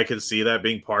 I could see that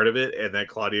being part of it. And that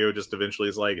Claudio just eventually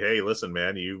is like, hey, listen,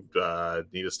 man, you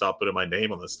need to stop putting my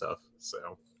name on this stuff.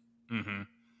 So,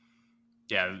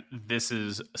 yeah, this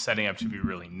is setting up to be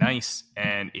really nice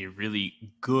and a really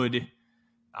good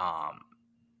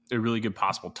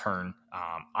possible turn.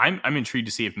 I'm intrigued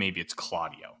to see if maybe it's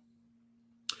Claudio.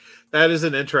 That is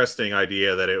an interesting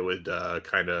idea that it would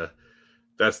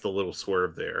that's the little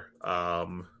swerve there.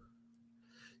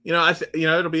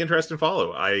 It'll be interesting to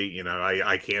follow.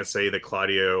 I can't say that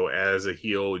Claudio as a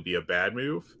heel would be a bad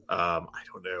move. I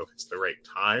don't know if it's the right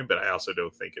time, but I also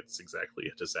don't think it's exactly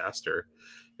a disaster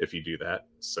if you do that.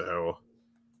 So,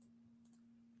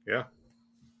 yeah.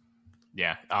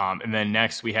 Yeah. And then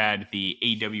next we had the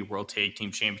AEW World Tag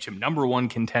Team Championship #1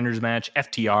 contenders match,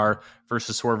 FTR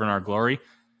versus Swerve in Our Glory.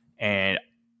 And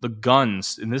the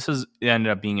Guns, and this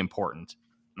ended up being important.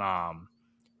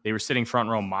 They were sitting front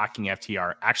row mocking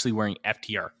FTR, actually wearing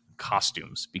FTR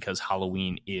costumes because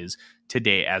Halloween is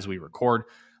today as we record.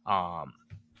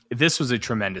 This was a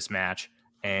tremendous match.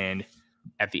 And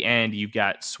at the end, you've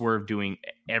got Swerve doing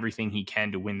everything he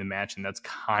can to win the match. And that's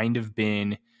kind of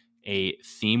been a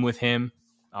theme with him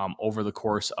over the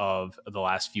course of the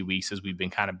last few weeks as we've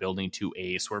been kind of building to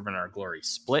a Swerve in Our Glory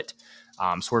split.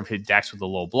 Swerve hit Dax with a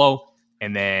low blow,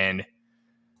 and then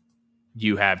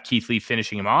you have Keith Lee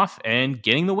finishing him off and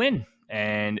getting the win.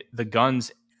 And the Guns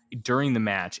during the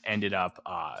match ended up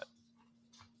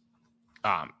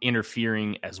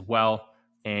interfering as well.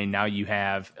 And now you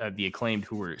have the Acclaimed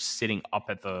who were sitting up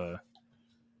at the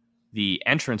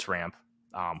entrance ramp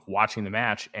watching the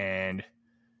match, and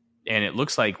it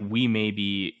looks like we may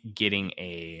be getting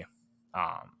an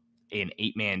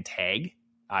 8-man tag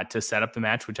to set up the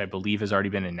match, which I believe has already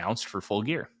been announced for Full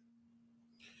Gear.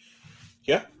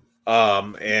 Yeah.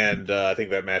 I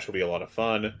think that match will be a lot of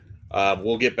fun.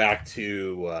 We'll get back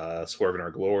to Swerve in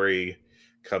Our Glory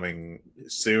coming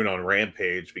soon on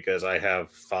Rampage because I have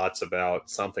thoughts about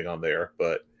something on there.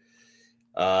 But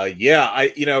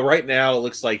right now it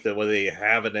looks like that what they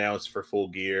have announced for Full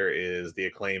Gear is the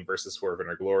Acclaim versus Swerve in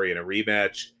Our Glory in a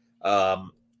rematch.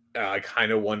 I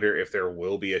kind of wonder if there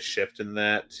will be a shift in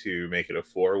that to make it a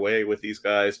 4-way with these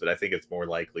guys, but I think it's more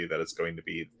likely that it's going to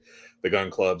be the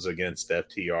Gun Clubs against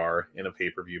FTR in a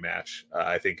pay-per-view match.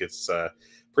 I think it's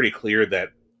pretty clear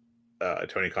that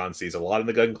Tony Khan sees a lot in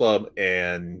the Gun Club,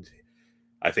 and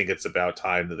I think it's about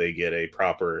time that they get a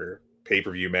proper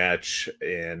pay-per-view match,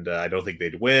 and I don't think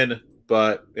they'd win,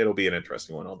 but it'll be an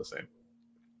interesting one all the same.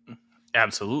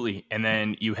 Absolutely. And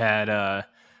then you had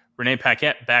Renee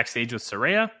Paquette backstage with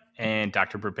Saraya, and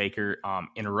Dr. Britt Baker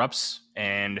interrupts,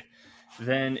 and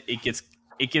then it gets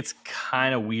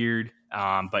kind of weird,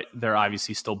 but they're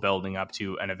obviously still building up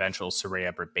to an eventual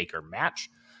Saraya Britt Baker match.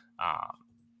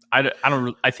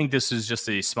 I think this is just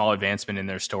a small advancement in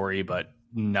their story, but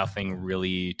nothing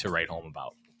really to write home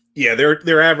about. Yeah,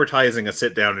 they're advertising a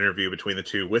sit-down interview between the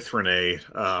two with Renee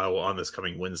on this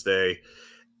coming Wednesday,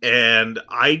 and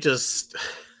I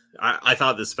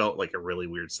thought this felt like a really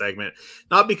weird segment.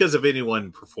 Not because of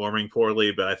anyone performing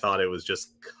poorly, but I thought it was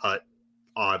just cut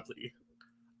oddly.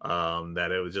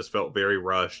 That it just felt very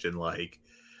rushed and like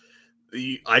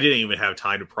I didn't even have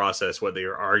time to process what they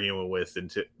were arguing with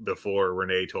before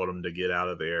Renee told them to get out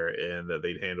of there and that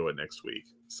they'd handle it next week.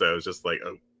 So it was just like,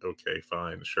 oh, okay,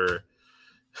 fine, sure.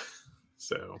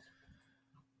 So,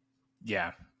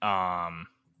 yeah.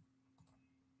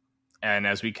 And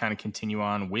as we kind of continue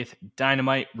on with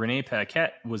Dynamite, Renee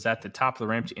Paquette was at the top of the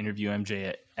ramp to interview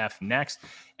MJF next.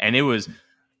 And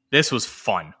this was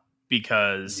fun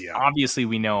because obviously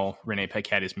we know Renee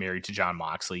Paquette is married to Jon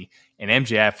Moxley, and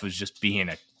MJF was just being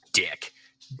a dick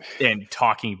and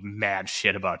talking mad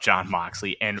shit about Jon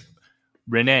Moxley. And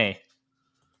Renee,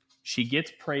 she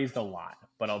gets praised a lot,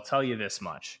 but I'll tell you this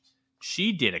much.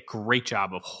 She did a great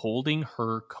job of holding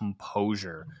her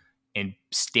composure and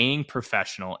staying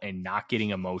professional and not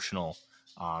getting emotional,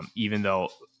 even though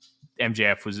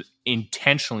MJF was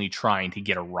intentionally trying to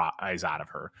get a rise out of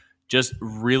her. Just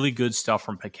really good stuff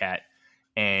from Paquette.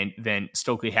 And then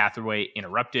Stokely Hathaway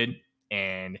interrupted,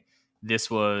 and this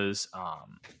was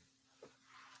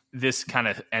this kind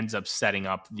of ends up setting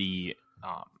up the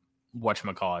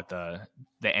the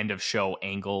end of show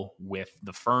angle with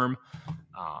the Firm.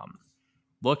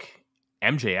 Look,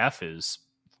 MJF is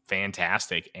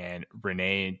fantastic, and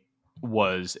Renee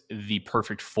was the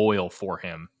perfect foil for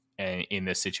him in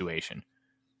this situation.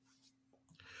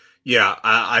 Yeah,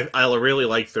 I really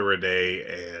like the Renee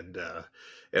and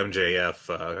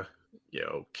MJF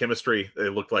chemistry.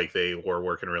 It looked like they were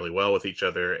working really well with each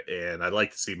other, and I'd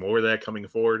like to see more of that going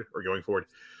forward.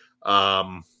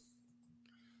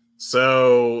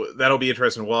 So that'll be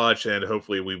interesting to watch, and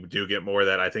hopefully we do get more of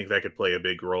that. I think that could play a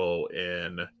big role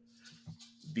in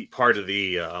the part of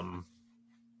the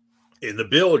in the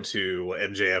build to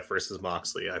MJF versus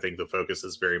Moxley. I think the focus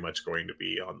is very much going to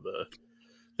be on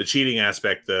the cheating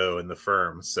aspect, though, in the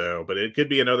firm. So, but it could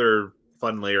be another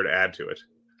fun layer to add to it.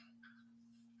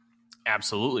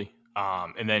 Absolutely.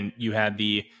 And then you had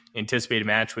the anticipated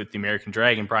match with the American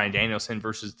Dragon, Bryan Danielson,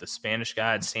 versus the Spanish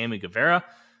God, Sammy Guevara.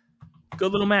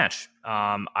 Good little match.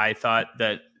 I thought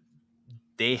that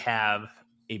they have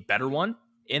a better one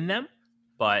in them,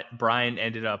 but Bryan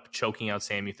ended up choking out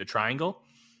Sammy with the triangle.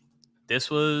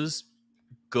 This was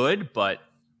good, but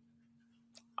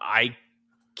I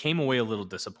came away a little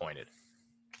disappointed.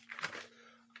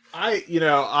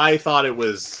 I thought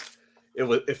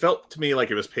it felt to me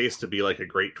like it was paced to be like a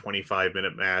great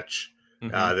 25-minute match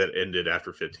that ended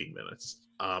after 15 minutes.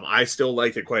 I still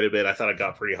liked it quite a bit. I thought it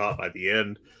got pretty hot by the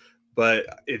end, but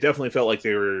it definitely felt like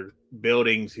they were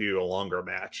building to a longer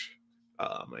match,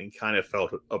 and kind of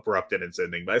felt abrupt in its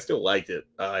ending, but I still liked it.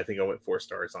 I think I went 4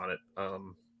 stars on it.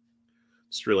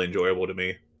 It's really enjoyable to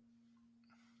me.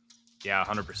 Yeah,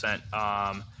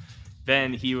 100%.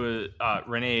 Then he was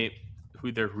Renee,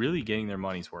 who they're really getting their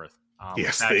money's worth.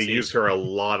 Yes, they used her a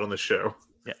lot on the show.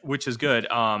 Yeah, which is good.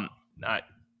 Not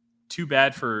too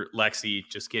bad for Lexi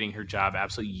just getting her job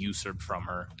absolutely usurped from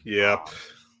her. Yep.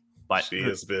 But she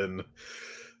has been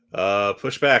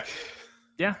pushed back.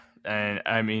 Yeah. And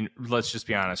I mean, let's just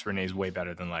be honest, Renee's way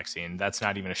better than Lexi, and that's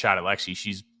not even a shot at Lexi.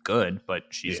 She's good, but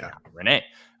she's not Renee.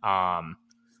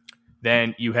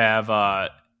 Then you have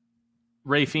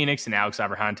Ray Phoenix and Alex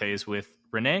Abrahantes with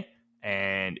Renee,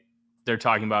 and they're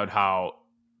talking about how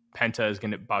Penta is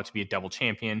about to be a double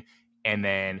champion, and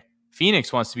then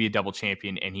Phoenix wants to be a double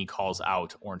champion, and he calls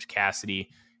out Orange Cassidy.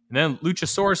 And then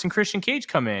Luchasaurus and Christian Cage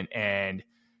come in, and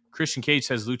Christian Cage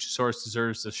says Luchasaurus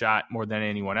deserves the shot more than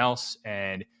anyone else,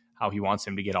 and how he wants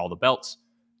him to get all the belts.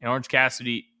 And Orange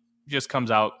Cassidy just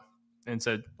comes out and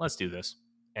said, let's do this.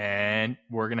 And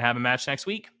we're going to have a match next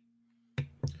week.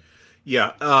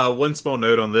 Yeah, one small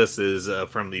note on this is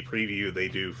from the preview they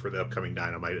do for the upcoming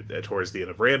Dynamite towards the end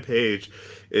of Rampage,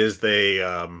 is they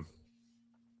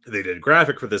did a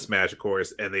graphic for this match, of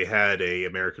course, and they had a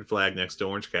American flag next to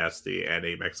Orange Cassidy and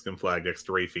a Mexican flag next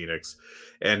to Ray Phoenix,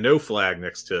 and no flag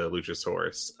next to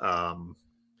Luchasaurus.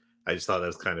 I just thought that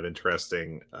was kind of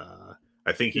interesting.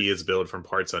 I think he is billed from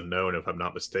parts unknown, if I'm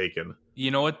not mistaken.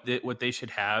 You know what they should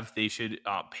have? They should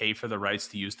pay for the rights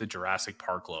to use the Jurassic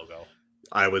Park logo.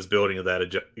 I was building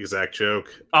that exact joke.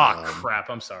 Oh, crap.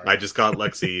 I'm sorry. I just got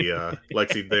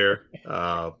Lexi there.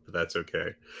 But that's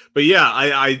okay. But yeah,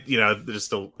 I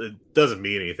it doesn't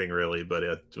mean anything really, but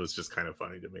it was just kind of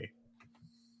funny to me.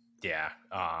 Yeah.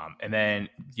 And then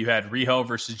you had Riho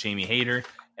versus Jamie Hayter.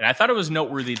 And I thought it was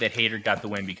noteworthy that Hayter got the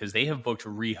win because they have booked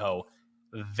Riho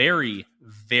very,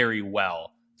 very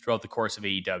well throughout the course of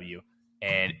AEW.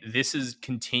 And this is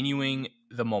continuing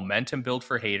the momentum build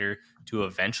for Hayter to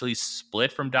eventually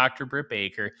split from Dr. Britt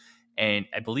Baker. And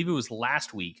I believe it was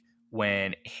last week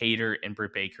when Hayter and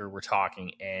Britt Baker were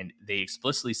talking, and they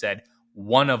explicitly said,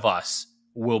 one of us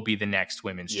will be the next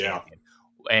women's champion.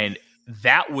 And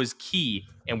that was key.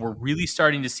 And we're really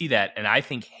starting to see that. And I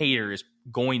think Hayter is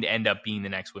going to end up being the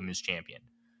next women's champion.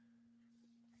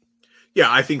 Yeah,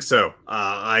 I think so.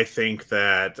 I think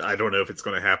that I don't know if it's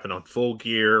going to happen on Full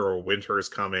Gear or Winter is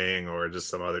coming or just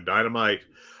some other Dynamite.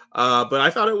 But I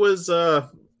thought it was, I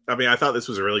thought this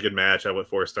was a really good match. I went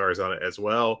 4 stars on it as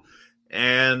well.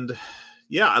 And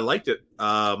yeah, I liked it.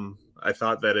 I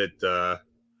thought that it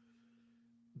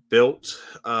built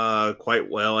quite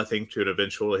well, I think, to an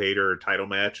eventual Hayter title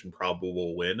match and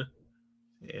probable win.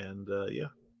 And yeah.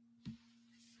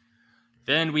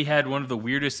 Then we had one of the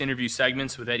weirdest interview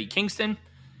segments with Eddie Kingston.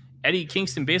 Eddie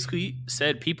Kingston basically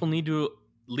said people need to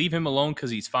leave him alone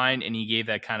because he's fine, and he gave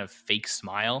that kind of fake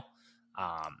smile.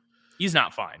 He's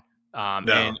not fine. No,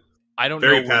 and I don't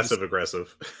very know. Very passive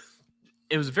aggressive.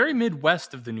 It was very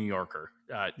Midwest of the New Yorker.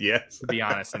 Yes, to be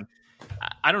honest, and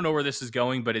I don't know where this is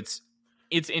going, but it's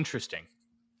interesting.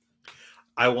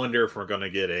 I wonder if we're going to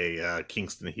get a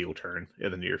Kingston heel turn in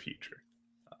the near future.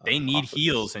 They need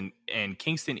heels, and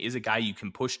Kingston is a guy you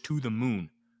can push to the moon.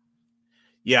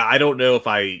 Yeah, I don't know if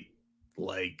I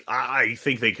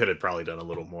think they could have probably done a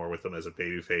little more with him as a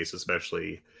babyface,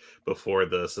 especially before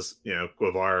the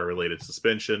Guevara related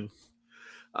suspension.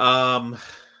 Um,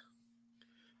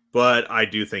 but I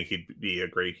do think he'd be a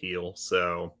great heel.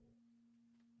 So,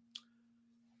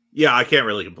 yeah, I can't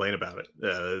really complain about it.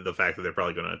 The fact that they're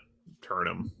probably going to turn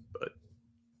him, but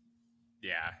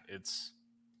Yeah, it's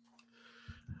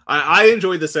I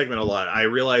enjoyed the segment a lot. I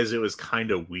realized it was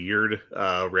kind of weird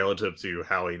relative to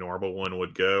how a normal one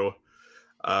would go.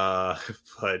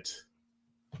 But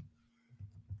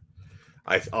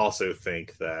I also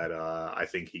think that I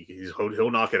think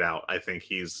he'll knock it out. I think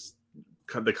he's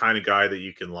the kind of guy that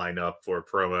you can line up for a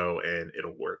promo and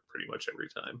it'll work pretty much every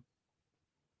time.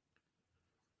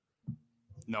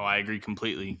 No, I agree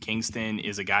completely. Kingston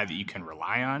is a guy that you can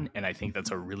rely on, and I think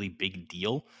that's a really big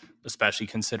deal, especially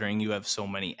considering you have so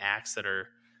many acts that are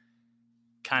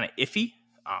kind of iffy.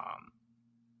 I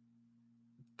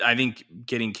think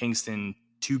getting Kingston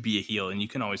to be a heel, and you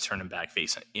can always turn him back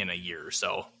face in a year or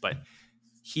so, but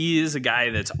he is a guy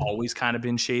that's always kind of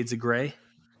been shades of gray,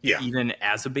 even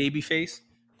as a baby face.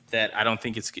 That I don't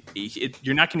think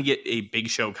you're not going to get a big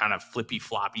show kind of flippy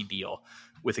floppy deal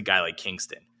with a guy like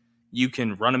Kingston. You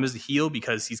can run him as a heel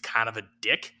because he's kind of a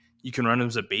dick. You can run him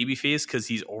as a baby face because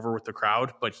he's over with the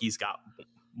crowd, but he's got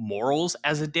morals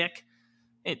as a dick.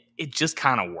 It just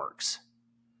kind of works.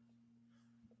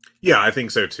 Yeah, I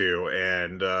think so too,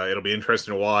 and it'll be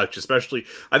interesting to watch. Especially,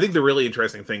 I think the really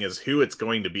interesting thing is who it's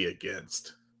going to be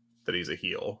against that he's a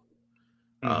heel.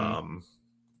 Mm-hmm.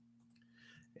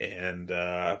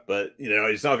 But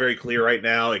it's not very clear right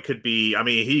now. It could be. I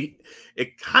mean,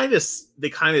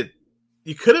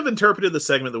 you could have interpreted the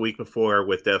segment the week before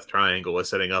with Death Triangle as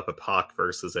setting up a Pac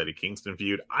versus Eddie Kingston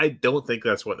feud. I don't think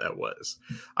that's what that was.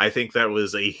 I think that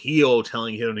was a heel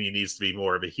telling him he needs to be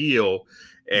more of a heel,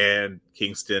 and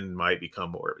Kingston might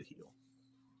become more of a heel.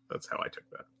 That's how I took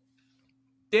that.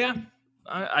 Yeah,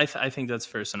 I think that's a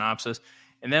fair synopsis.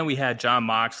 And then we had Jon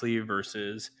Moxley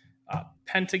versus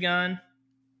Pentagon.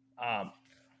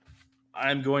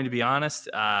 I'm going to be honest.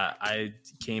 I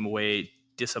came away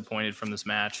disappointed from this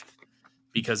match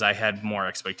because I had more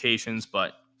expectations,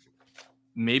 but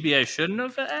maybe I shouldn't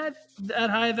have had that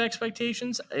high of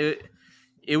expectations.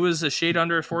 It was a shade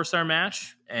under a 4-star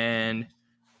match, and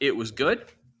it was good,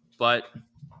 but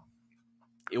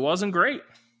it wasn't great.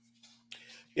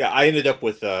 Yeah, I ended up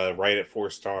with right at 4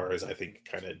 stars. I think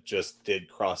kind of just did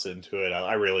cross into it.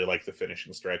 I really like the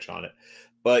finishing stretch on it.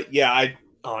 But yeah, I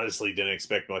honestly didn't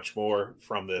expect much more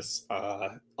from this.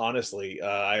 I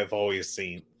have always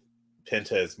seen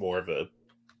Penta as more of a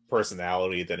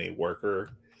personality than a worker,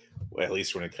 at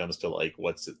least when it comes to like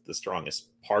what's the strongest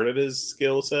part of his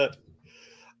skill set.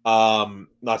 Not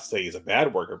to say he's a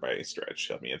bad worker by any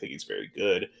stretch. I mean, I think he's very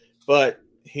good, but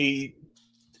he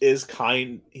is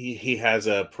he has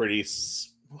a pretty,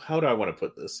 how do I want to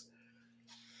put this?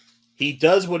 He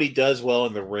does what he does well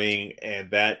in the ring, and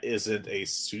that isn't a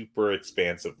super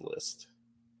expansive list.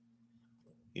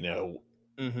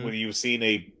 When you've seen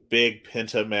a big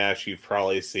Penta match, you've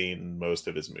probably seen most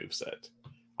of his moveset.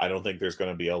 I don't think there's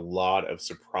going to be a lot of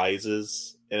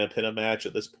surprises in a Penta match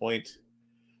at this point,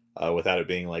 without it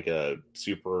being like a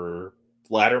super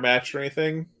ladder match or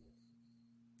anything.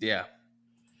 Yeah.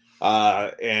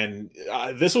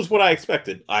 This was what I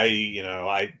expected.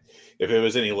 If it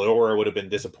was any lower, I would have been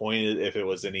disappointed. If it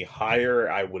was any higher,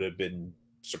 I would have been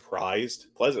surprised,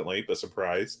 pleasantly, but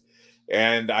surprised.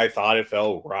 And I thought it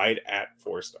fell right at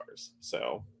 4 stars.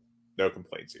 So no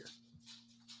complaints here.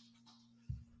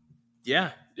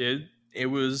 Yeah, it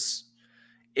was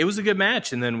a good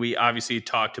match. And then we obviously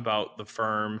talked about the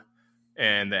Firm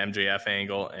and the MJF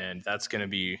angle, and that's going to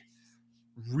be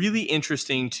really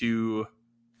interesting to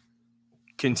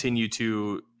continue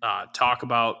to talk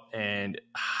about and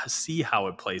see how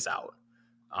it plays out.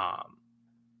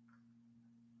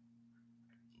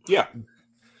 Yeah.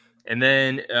 And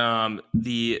then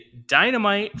the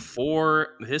Dynamite for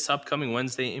this upcoming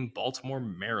Wednesday in Baltimore,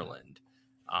 Maryland.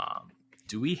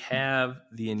 Do we have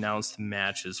the announced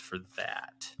matches for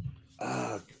that?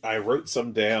 I wrote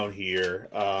some down here.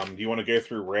 Do you want to go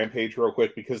through Rampage real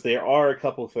quick? Because there are a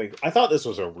couple of things. I thought this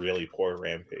was a really poor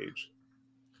Rampage.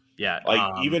 Yeah.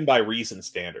 Even by recent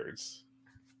standards.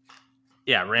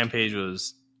 Yeah, Rampage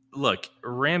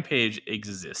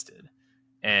existed.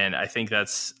 And I think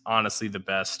that's honestly the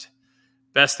best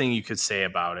thing you could say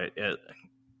about it.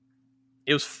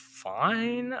 It was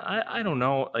fine. I don't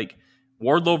know. Like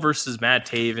Wardlow versus Matt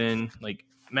Taven. Like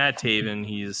Matt Taven,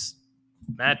 he's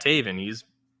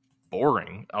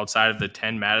boring outside of the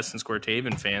 10 Madison Square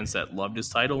Taven fans that loved his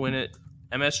title win at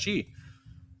MSG.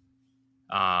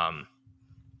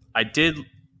 I did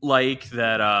like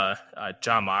that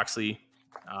Jon Moxley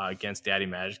against Daddy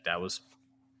Magic. That was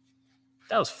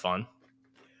fun.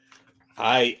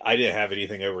 I didn't have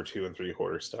anything over 2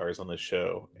 3/4 stars on this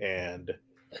show, and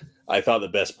I thought the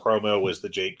best promo was the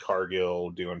Jade Cargill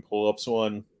doing pull-ups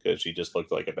one because she just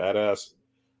looked like a badass.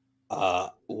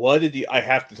 What did you? I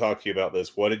have to talk to you about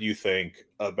this. What did you think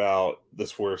about the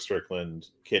Swerve Strickland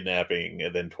kidnapping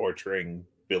and then torturing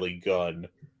Billy Gunn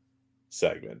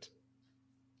segment?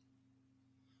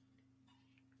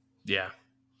 Yeah.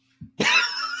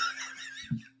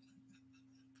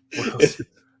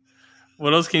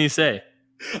 What else can you say?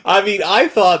 I mean, I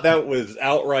thought that was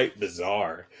outright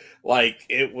bizarre. Like,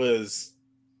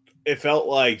 it felt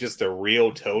like just a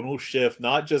real tonal shift,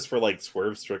 not just for like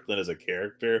Swerve Strickland as a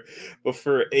character, but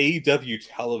for AEW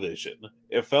television.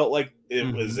 It felt like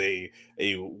it was a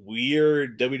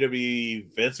weird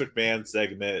WWE Vince McMahon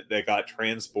segment that got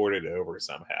transported over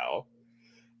somehow.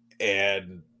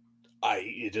 And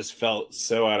it just felt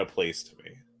so out of place to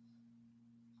me.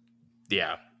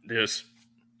 Yeah, just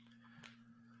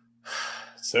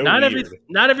so not weird.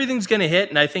 Not everything's gonna hit,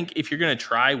 and I think if you're gonna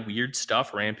try weird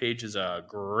stuff, Rampage is a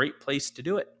great place to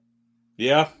do it.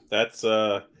 Yeah, that's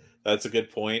a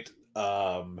good point.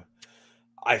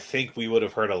 I think we would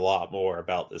have heard a lot more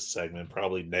about this segment,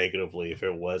 probably negatively, if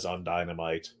it was on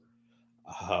Dynamite.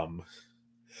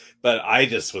 But I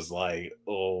just was like,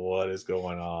 oh, what is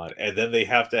going on? And then they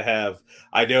have to have,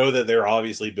 I know that they're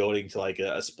obviously building to like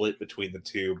a split between the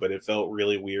two, but it felt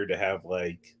really weird to have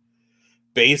like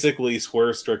basically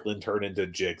Swerve Strickland turn into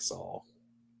Jigsaw.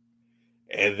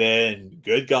 And then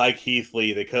good guy Keith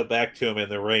Lee, they cut back to him in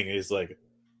the ring, and he's like,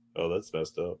 oh, that's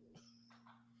messed up.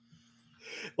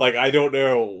 Like, I don't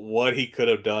know what he could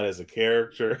have done as a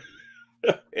character.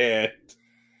 And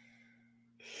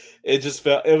it just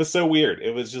felt, it was so weird.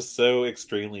 It was just so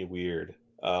extremely weird.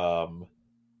 Yeah.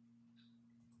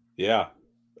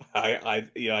 I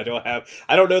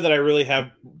don't know that I really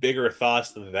have bigger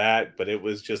thoughts than that, but it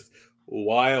was just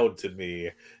wild to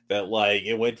me that like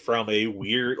it went from a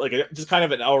weird, like just kind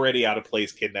of an already out of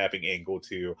place kidnapping angle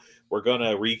to we're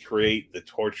gonna recreate the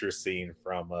torture scene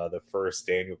from the first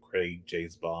Daniel Craig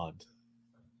James Bond.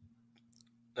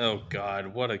 Oh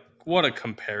God, what a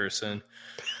comparison.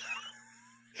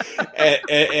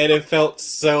 and it felt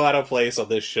so out of place on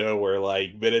this show where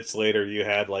like minutes later you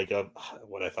had like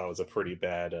what I thought was a pretty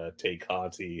bad Tay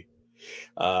Conti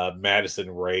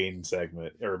Madison Rain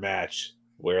segment or match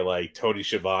where like Tony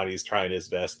Schiavone's trying his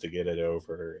best to get it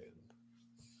over and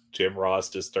Jim Ross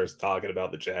just starts talking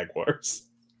about the Jaguars.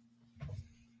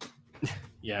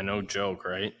 Yeah, no joke,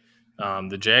 right?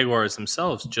 The Jaguars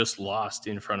themselves just lost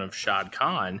in front of Shad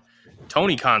Khan,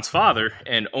 Tony Khan's father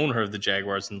and owner of the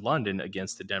Jaguars in London,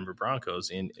 against the Denver Broncos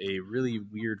in a really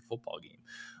weird football game.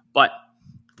 But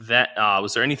that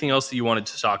was there anything else that you wanted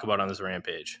to talk about on this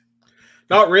Rampage?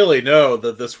 Not really, no.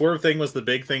 The Swerve thing was the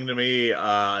big thing to me.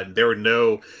 There were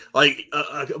no, like,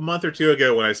 a month or two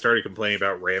ago when I started complaining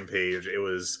about Rampage,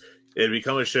 it had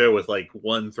become a show with like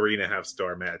 1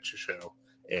 3.5-star match show.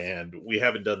 And we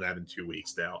haven't done that in 2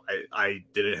 weeks now. I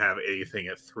didn't have anything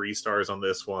at 3 stars on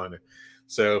this one.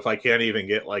 So if I can't even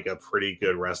get like a pretty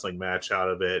good wrestling match out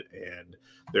of it, and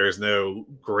there's no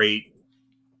great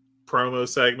promo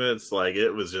segments, like it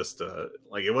was just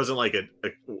like it wasn't like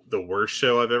the worst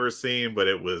show I've ever seen, but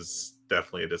it was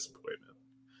definitely a disappointment.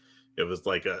 It was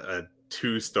like a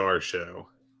 2-star show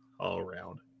all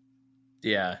around.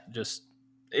 Yeah, just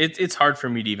it's hard for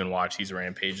me to even watch these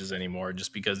Rampages anymore,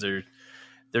 just because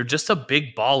they're just a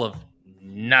big ball of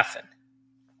nothing.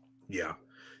 Yeah,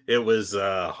 it was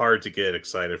hard to get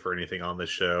excited for anything on this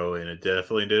show, and it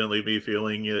definitely didn't leave me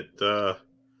feeling it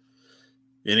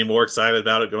any more excited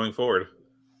about it going forward.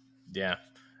 Yeah.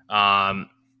 Kind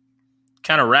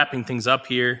of wrapping things up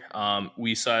here.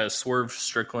 We saw Swerve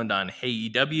Strickland on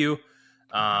AEW.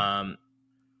 I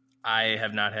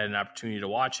have not had an opportunity to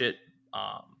watch it.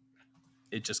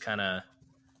 It just kind of,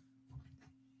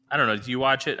 I don't know. Do you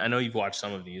watch it? I know you've watched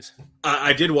some of these.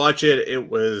 I did watch it. It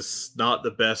was not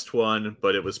the best one,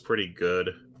 but it was pretty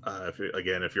good.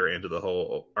 If you're into the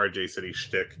whole RJ City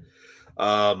shtick.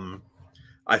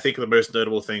 I think the most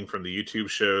notable thing from the YouTube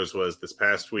shows was this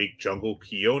past week, Jungle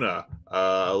Kiona,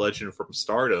 a legend from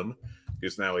Stardom,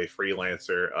 who's now a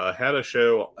freelancer,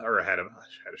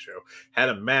 had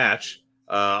a match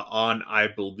on, I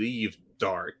believe,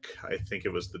 Dark. I think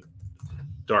it was the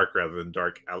Dark rather than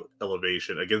Dark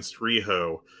Elevation against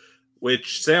Riho,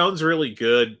 which sounds really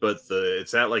good, but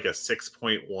it's at like a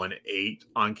 6.18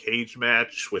 on Cage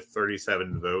Match with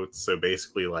 37 votes. So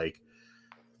basically like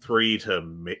 3 to,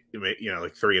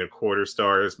 like 3.25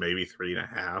 stars, maybe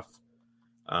 3.5.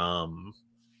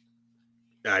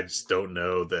 I just don't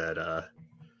know that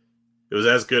it was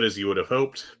as good as you would have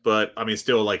hoped, but I mean,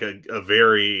 still like a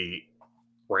very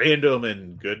random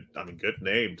and good. I mean, good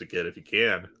name to get if you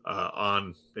can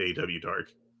on AEW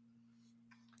Dark.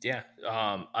 Yeah,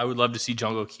 I would love to see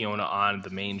Jungle Kiona on the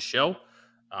main show,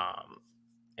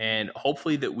 and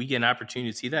hopefully that we get an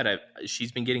opportunity to see that.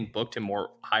 She's been getting booked in more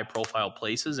high-profile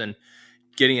places, and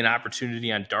getting an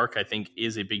opportunity on Dark, I think,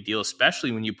 is a big deal,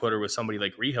 especially when you put her with somebody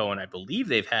like Riho, and I believe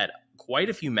they've had quite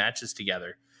a few matches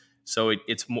together. So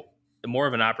it's more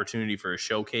of an opportunity for a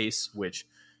showcase, which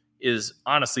is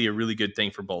honestly a really good thing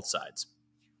for both sides.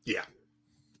 Yeah.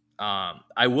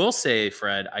 I will say,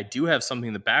 Fred, I do have something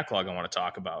in the backlog I want to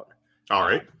talk about. All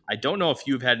right. I don't know if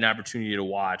you've had an opportunity to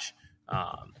watch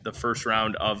the first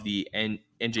round of the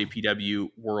NJPW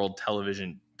World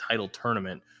Television Title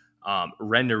Tournament,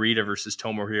 Ren Narita versus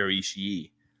Tomohiro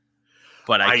Ishii.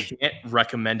 But I can't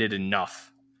recommend it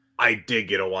enough. I did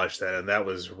get to watch that, and that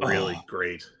was really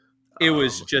great. It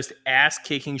was just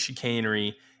ass-kicking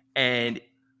chicanery, and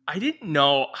I didn't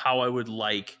know how I would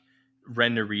like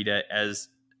Ren Narita as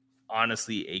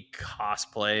honestly a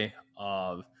cosplay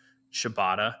of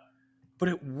Shibata, but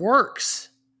it works.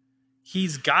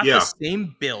 He's got the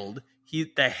same build.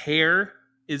 The hair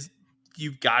is,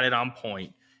 you've got it on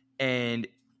point, and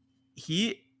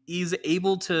he's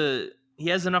able to, he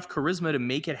has enough charisma to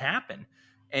make it happen.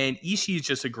 And Ishii is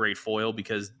just a great foil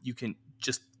because you can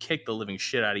just kick the living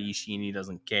shit out of Ishii and he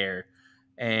doesn't care.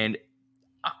 And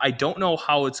I don't know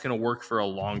how it's going to work for a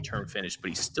long-term finish, but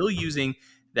he's still using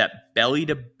that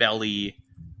belly-to-belly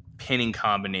pinning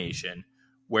combination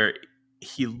where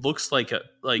he looks like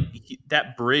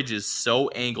that bridge is so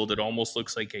angled it almost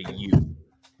looks like a U.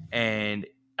 And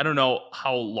I don't know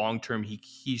how long-term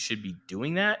he should be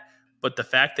doing that, but the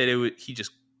fact that he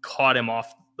just caught him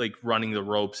off like running the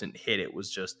ropes and hit it was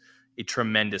just a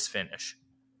tremendous finish.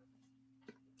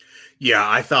 Yeah,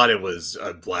 I thought it was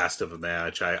a blast of a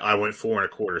match. I went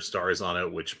 4.25 stars on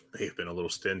it, which may have been a little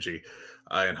stingy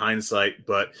in hindsight,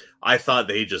 but I thought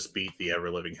they just beat the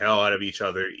ever-living hell out of each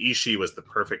other. Ishii was the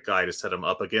perfect guy to set him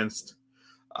up against.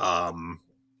 But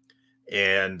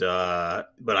I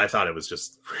thought it was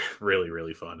just really,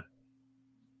 really fun.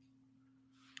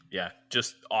 Yeah,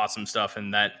 just awesome stuff.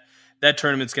 And that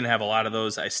tournament's going to have a lot of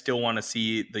those. I still want to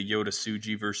see the Yota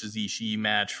Tsuji versus Ishii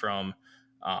match from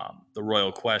the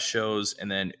Royal Quest shows.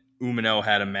 And then Umino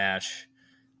had a match.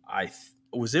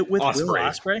 Was it with Will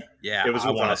Ospreay? Yeah, it was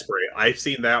with Ospreay. I've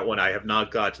seen that one. I have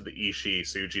not got to the Ishii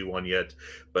Tsuji one yet,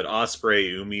 but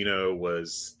Ospreay Umino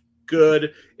was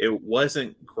good. It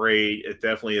wasn't great. It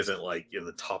definitely isn't like in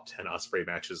the top 10 Ospreay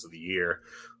matches of the year,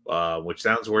 which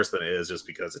sounds worse than it is just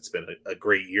because it's been a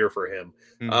great year for him.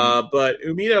 Mm-hmm. But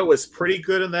Umino was pretty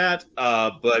good in that.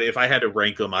 But if I had to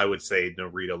rank them, I would say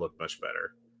Narita looked much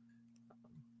better.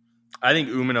 I think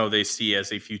Umino they see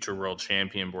as a future world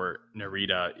champion, where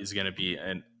Narita is going to be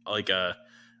an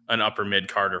upper mid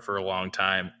carder for a long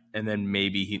time, and then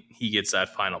maybe he gets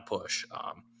that final push.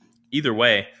 Either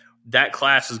way, that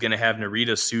class is going to have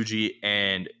Narita, Tsuji,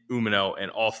 and Umino, and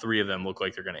all three of them look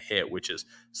like they're going to hit, which is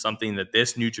something that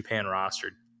this New Japan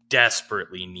roster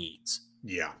desperately needs.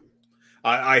 Yeah.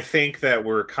 I think that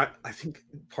I think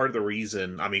part of the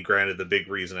reason, I mean, granted, the big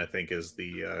reason I think is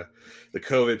the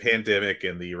COVID pandemic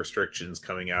and the restrictions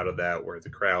coming out of that, where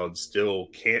the crowd still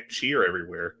can't cheer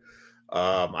everywhere.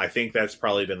 I think that's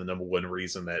probably been the number one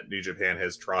reason that New Japan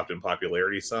has dropped in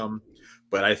popularity some.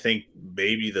 But I think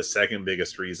maybe the second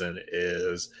biggest reason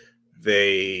is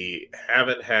they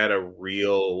haven't had a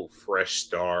real fresh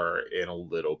star in a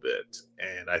little bit.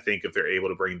 And I think if they're able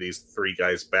to bring these three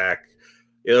guys back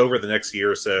over the next year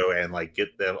or so and like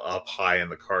get them up high in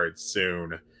the card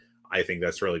soon, I think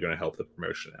that's really going to help the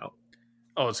promotion out.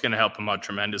 Oh, it's going to help them out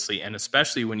tremendously. And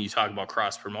especially when you talk about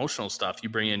cross-promotional stuff, you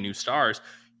bring in new stars,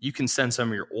 you can send some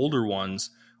of your older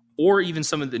ones or even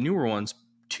some of the newer ones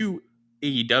to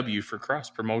AEW for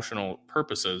cross-promotional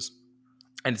purposes,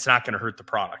 and it's not going to hurt the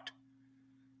product.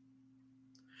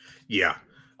 Yeah.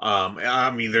 I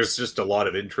mean, there's just a lot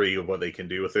of intrigue of what they can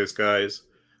do with those guys.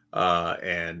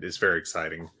 And it's very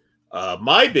exciting.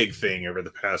 My big thing over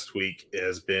the past week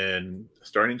has been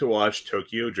starting to watch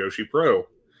Tokyo Joshi Pro.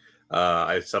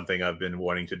 It's something I've been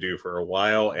wanting to do for a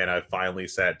while, and I finally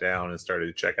sat down and started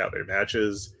to check out their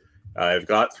matches. I've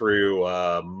got through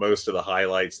most of the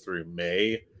highlights through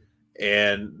May,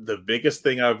 and the biggest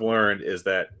thing I've learned is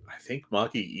that I think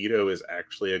Maki Ito is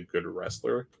actually a good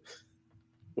wrestler,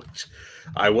 which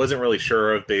I wasn't really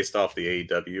sure of based off the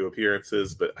AEW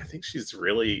appearances, but I think she's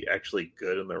really actually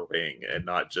good in the ring and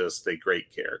not just a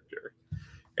great character.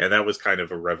 And that was kind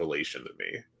of a revelation to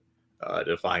me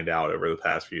to find out over the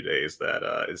past few days that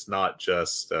it's not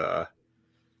just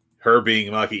her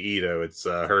being Maki Ito, it's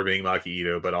her being Maki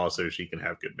Ito, but also she can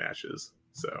have good matches.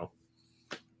 So,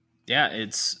 Yeah,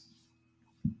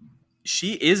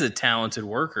 she is a talented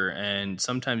worker, and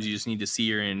sometimes you just need to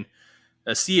see her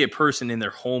see a person in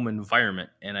their home environment,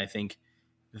 and I think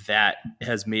that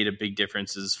has made a big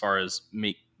difference as far as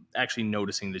actually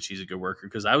noticing that she's a good worker.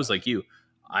 Because I was like you,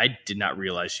 I did not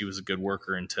realize she was a good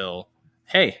worker until,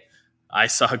 hey, I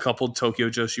saw a couple Tokyo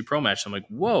Joshi Pro matches. I'm like,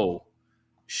 whoa,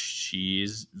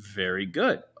 she's very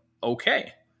good.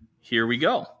 Okay, here we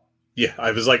go. Yeah,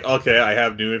 I was like, okay, I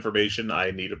have new information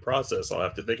I need to process. I'll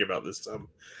have to think about this some.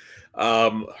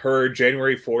 Her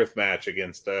January 4th match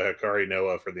against Hikari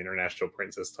Noah for the International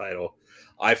Princess title,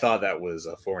 I thought that was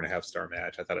a 4.5-star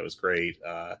match. I thought it was great.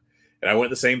 And I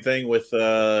went the same thing with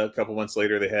a couple months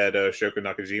later. They had Shoko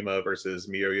Nakajima versus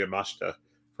Miyo Yamashita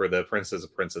for the Princess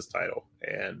of Princess title,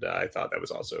 and I thought that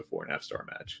was also a 4.5-star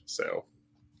match. So,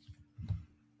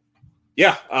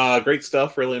 yeah, great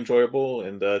stuff. Really enjoyable,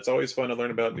 and it's always fun to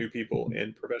learn about new people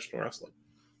in professional wrestling.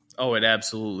 Oh, it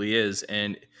absolutely is.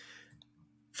 And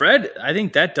Fred, I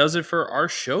think that does it for our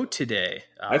show today.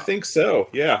 I think so.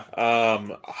 Yeah.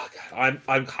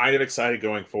 I'm kind of excited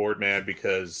going forward, man,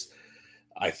 because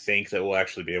I think that we'll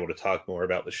actually be able to talk more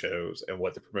about the shows and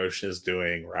what the promotion is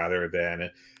doing rather than,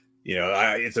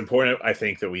 it's important, I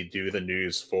think, that we do the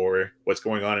news for what's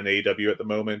going on in AEW at the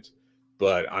moment.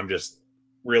 But I'm just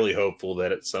really hopeful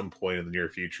that at some point in the near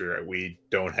future, we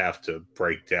don't have to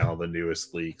break down the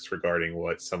newest leaks regarding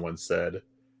what someone said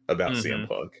about CM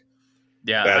Punk.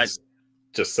 Yeah, that's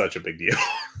just such a big deal.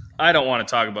 I don't want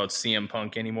to talk about CM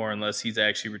Punk anymore unless he's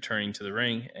actually returning to the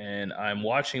ring. And I'm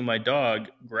watching my dog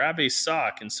grab a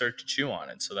sock and start to chew on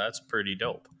it. So that's pretty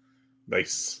dope.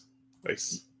 Nice.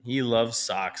 He loves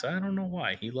socks. I don't know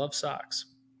why. He loves socks.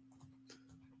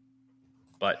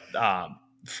 But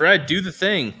Fred, do the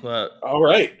thing. All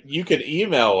right. You can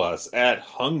email us at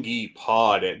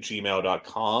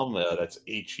hungeepod@gmail.com. That's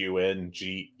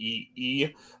HUNGEE.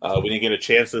 We didn't get a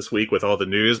chance this week with all the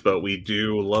news, but we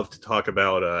do love to talk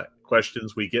about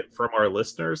questions we get from our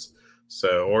listeners.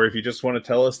 So, or if you just want to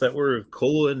tell us that we're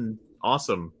cool and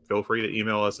awesome, feel free to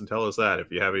email us and tell us that.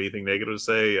 If you have anything negative to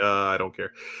say, I don't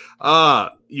care.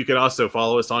 You can also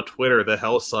follow us on Twitter, the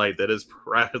hell site that is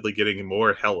rapidly getting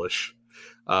more hellish.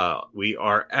 We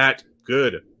are at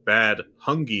Good Bad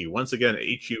Hungee. Once again,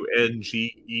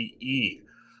 HUNGEE.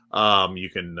 You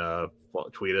can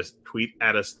tweet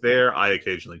at us there. I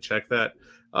occasionally check that.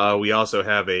 We also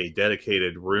have a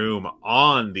dedicated room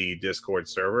on the Discord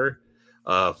server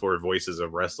for Voices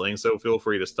of Wrestling, so feel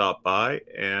free to stop by.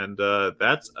 And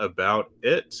that's about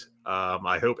it.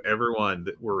 I hope everyone,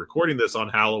 we're recording this on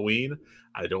Halloween.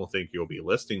 I don't think you'll be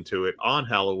listening to it on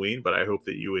Halloween, but I hope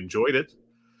that you enjoyed it.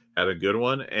 Had a good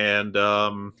one, and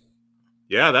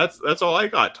yeah, that's all I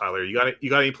got. Tyler, you got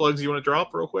any plugs you want to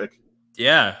drop real quick?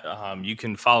 Yeah, you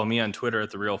can follow me on Twitter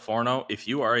at @TheRealForno. If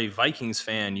you are a Vikings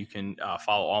fan, you can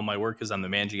follow all my work as I'm the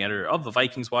managing editor of the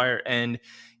Vikings Wire. And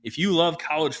if you love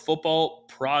college football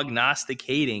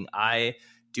prognosticating, I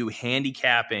do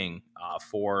handicapping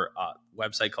for a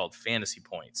website called Fantasy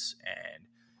Points, and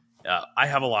I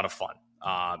have a lot of fun.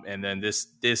 And then this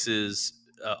is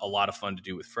a lot of fun to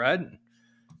do with Fred.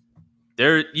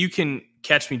 There, you can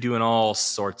catch me doing all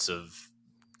sorts of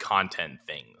content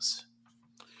things.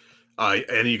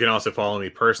 And you can also follow me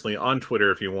personally on Twitter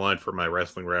if you want for my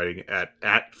wrestling writing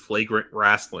at Flagrant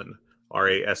Wrasslin,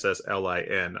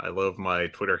 RASSLIN. I love my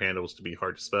Twitter handles to be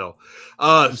hard to spell.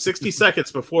 60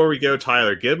 seconds before we go,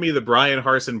 Tyler, give me the Brian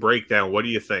Harsin breakdown. What do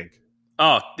you think?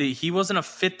 Oh, he wasn't a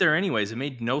fit there anyways. It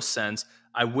made no sense.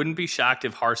 I wouldn't be shocked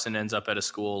if Harsin ends up at a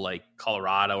school like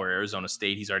Colorado or Arizona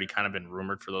State. He's already kind of been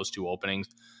rumored for those two openings.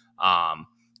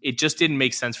 It just didn't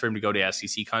make sense for him to go to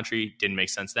SEC country. Didn't make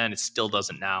sense then. It still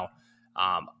doesn't now.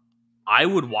 I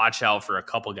would watch out for a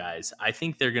couple guys. I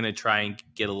think they're going to try and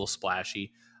get a little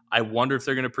splashy. I wonder if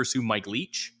they're going to pursue Mike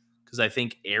Leach, because I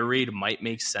think air raid might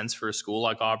make sense for a school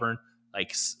like Auburn,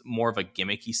 like more of a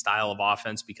gimmicky style of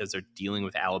offense, because they're dealing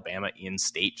with Alabama in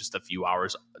state just a few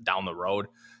hours down the road.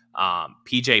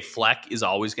 PJ Fleck is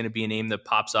always going to be a name that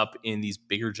pops up in these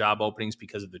bigger job openings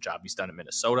because of the job he's done in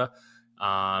Minnesota.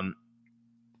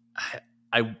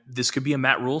 This could be a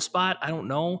Matt Rule spot. I don't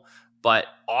know, but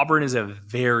Auburn is a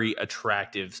very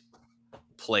attractive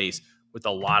place with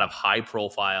a lot of high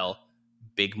profile,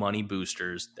 big money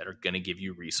boosters that are going to give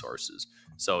you resources.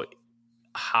 So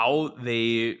how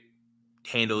they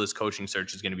handle this coaching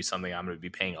search is going to be something I'm going to be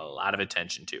paying a lot of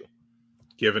attention to.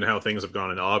 Given how things have gone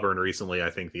in Auburn recently,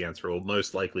 I think the answer will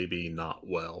most likely be not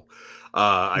well.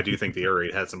 I do think the air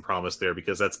raid had some promise there,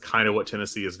 because that's kind of what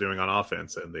Tennessee is doing on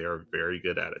offense, and they are very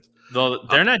good at it. Though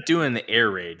they're not doing the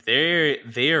air raid.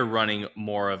 They are running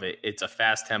more of it. It's a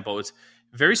fast tempo. It's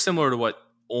very similar to what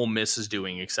Ole Miss is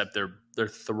doing, except they're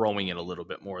throwing it a little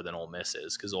bit more than Ole Miss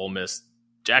is, because Ole Miss,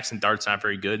 Jackson Dart's not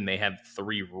very good, and they have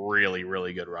 3 really,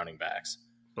 really good running backs.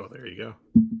 Well, there you go.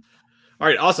 All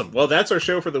right, awesome. Well, that's our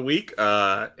show for the week,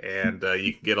 and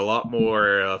you can get a lot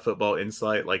more football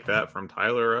insight like that from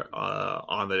Tyler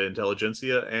on the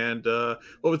Intelligentsia. And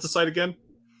what was the site again?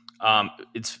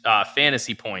 It's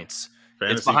Fantasy Points.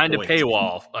 Fantasy it's behind Points. a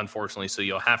paywall, unfortunately, so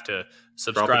you'll have to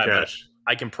subscribe. Drop the cash.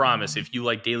 I can promise, if you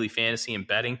like daily fantasy and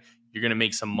betting, you're going to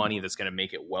make some money that's going to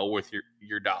make it well worth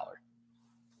your dollar.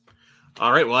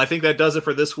 All right. Well, I think that does it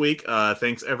for this week.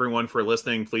 Thanks, everyone, for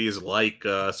listening. Please like,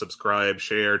 subscribe,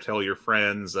 share, tell your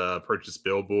friends, purchase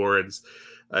billboards,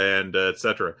 and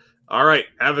etc. All right.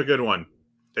 Have a good one.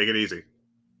 Take it easy.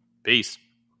 Peace.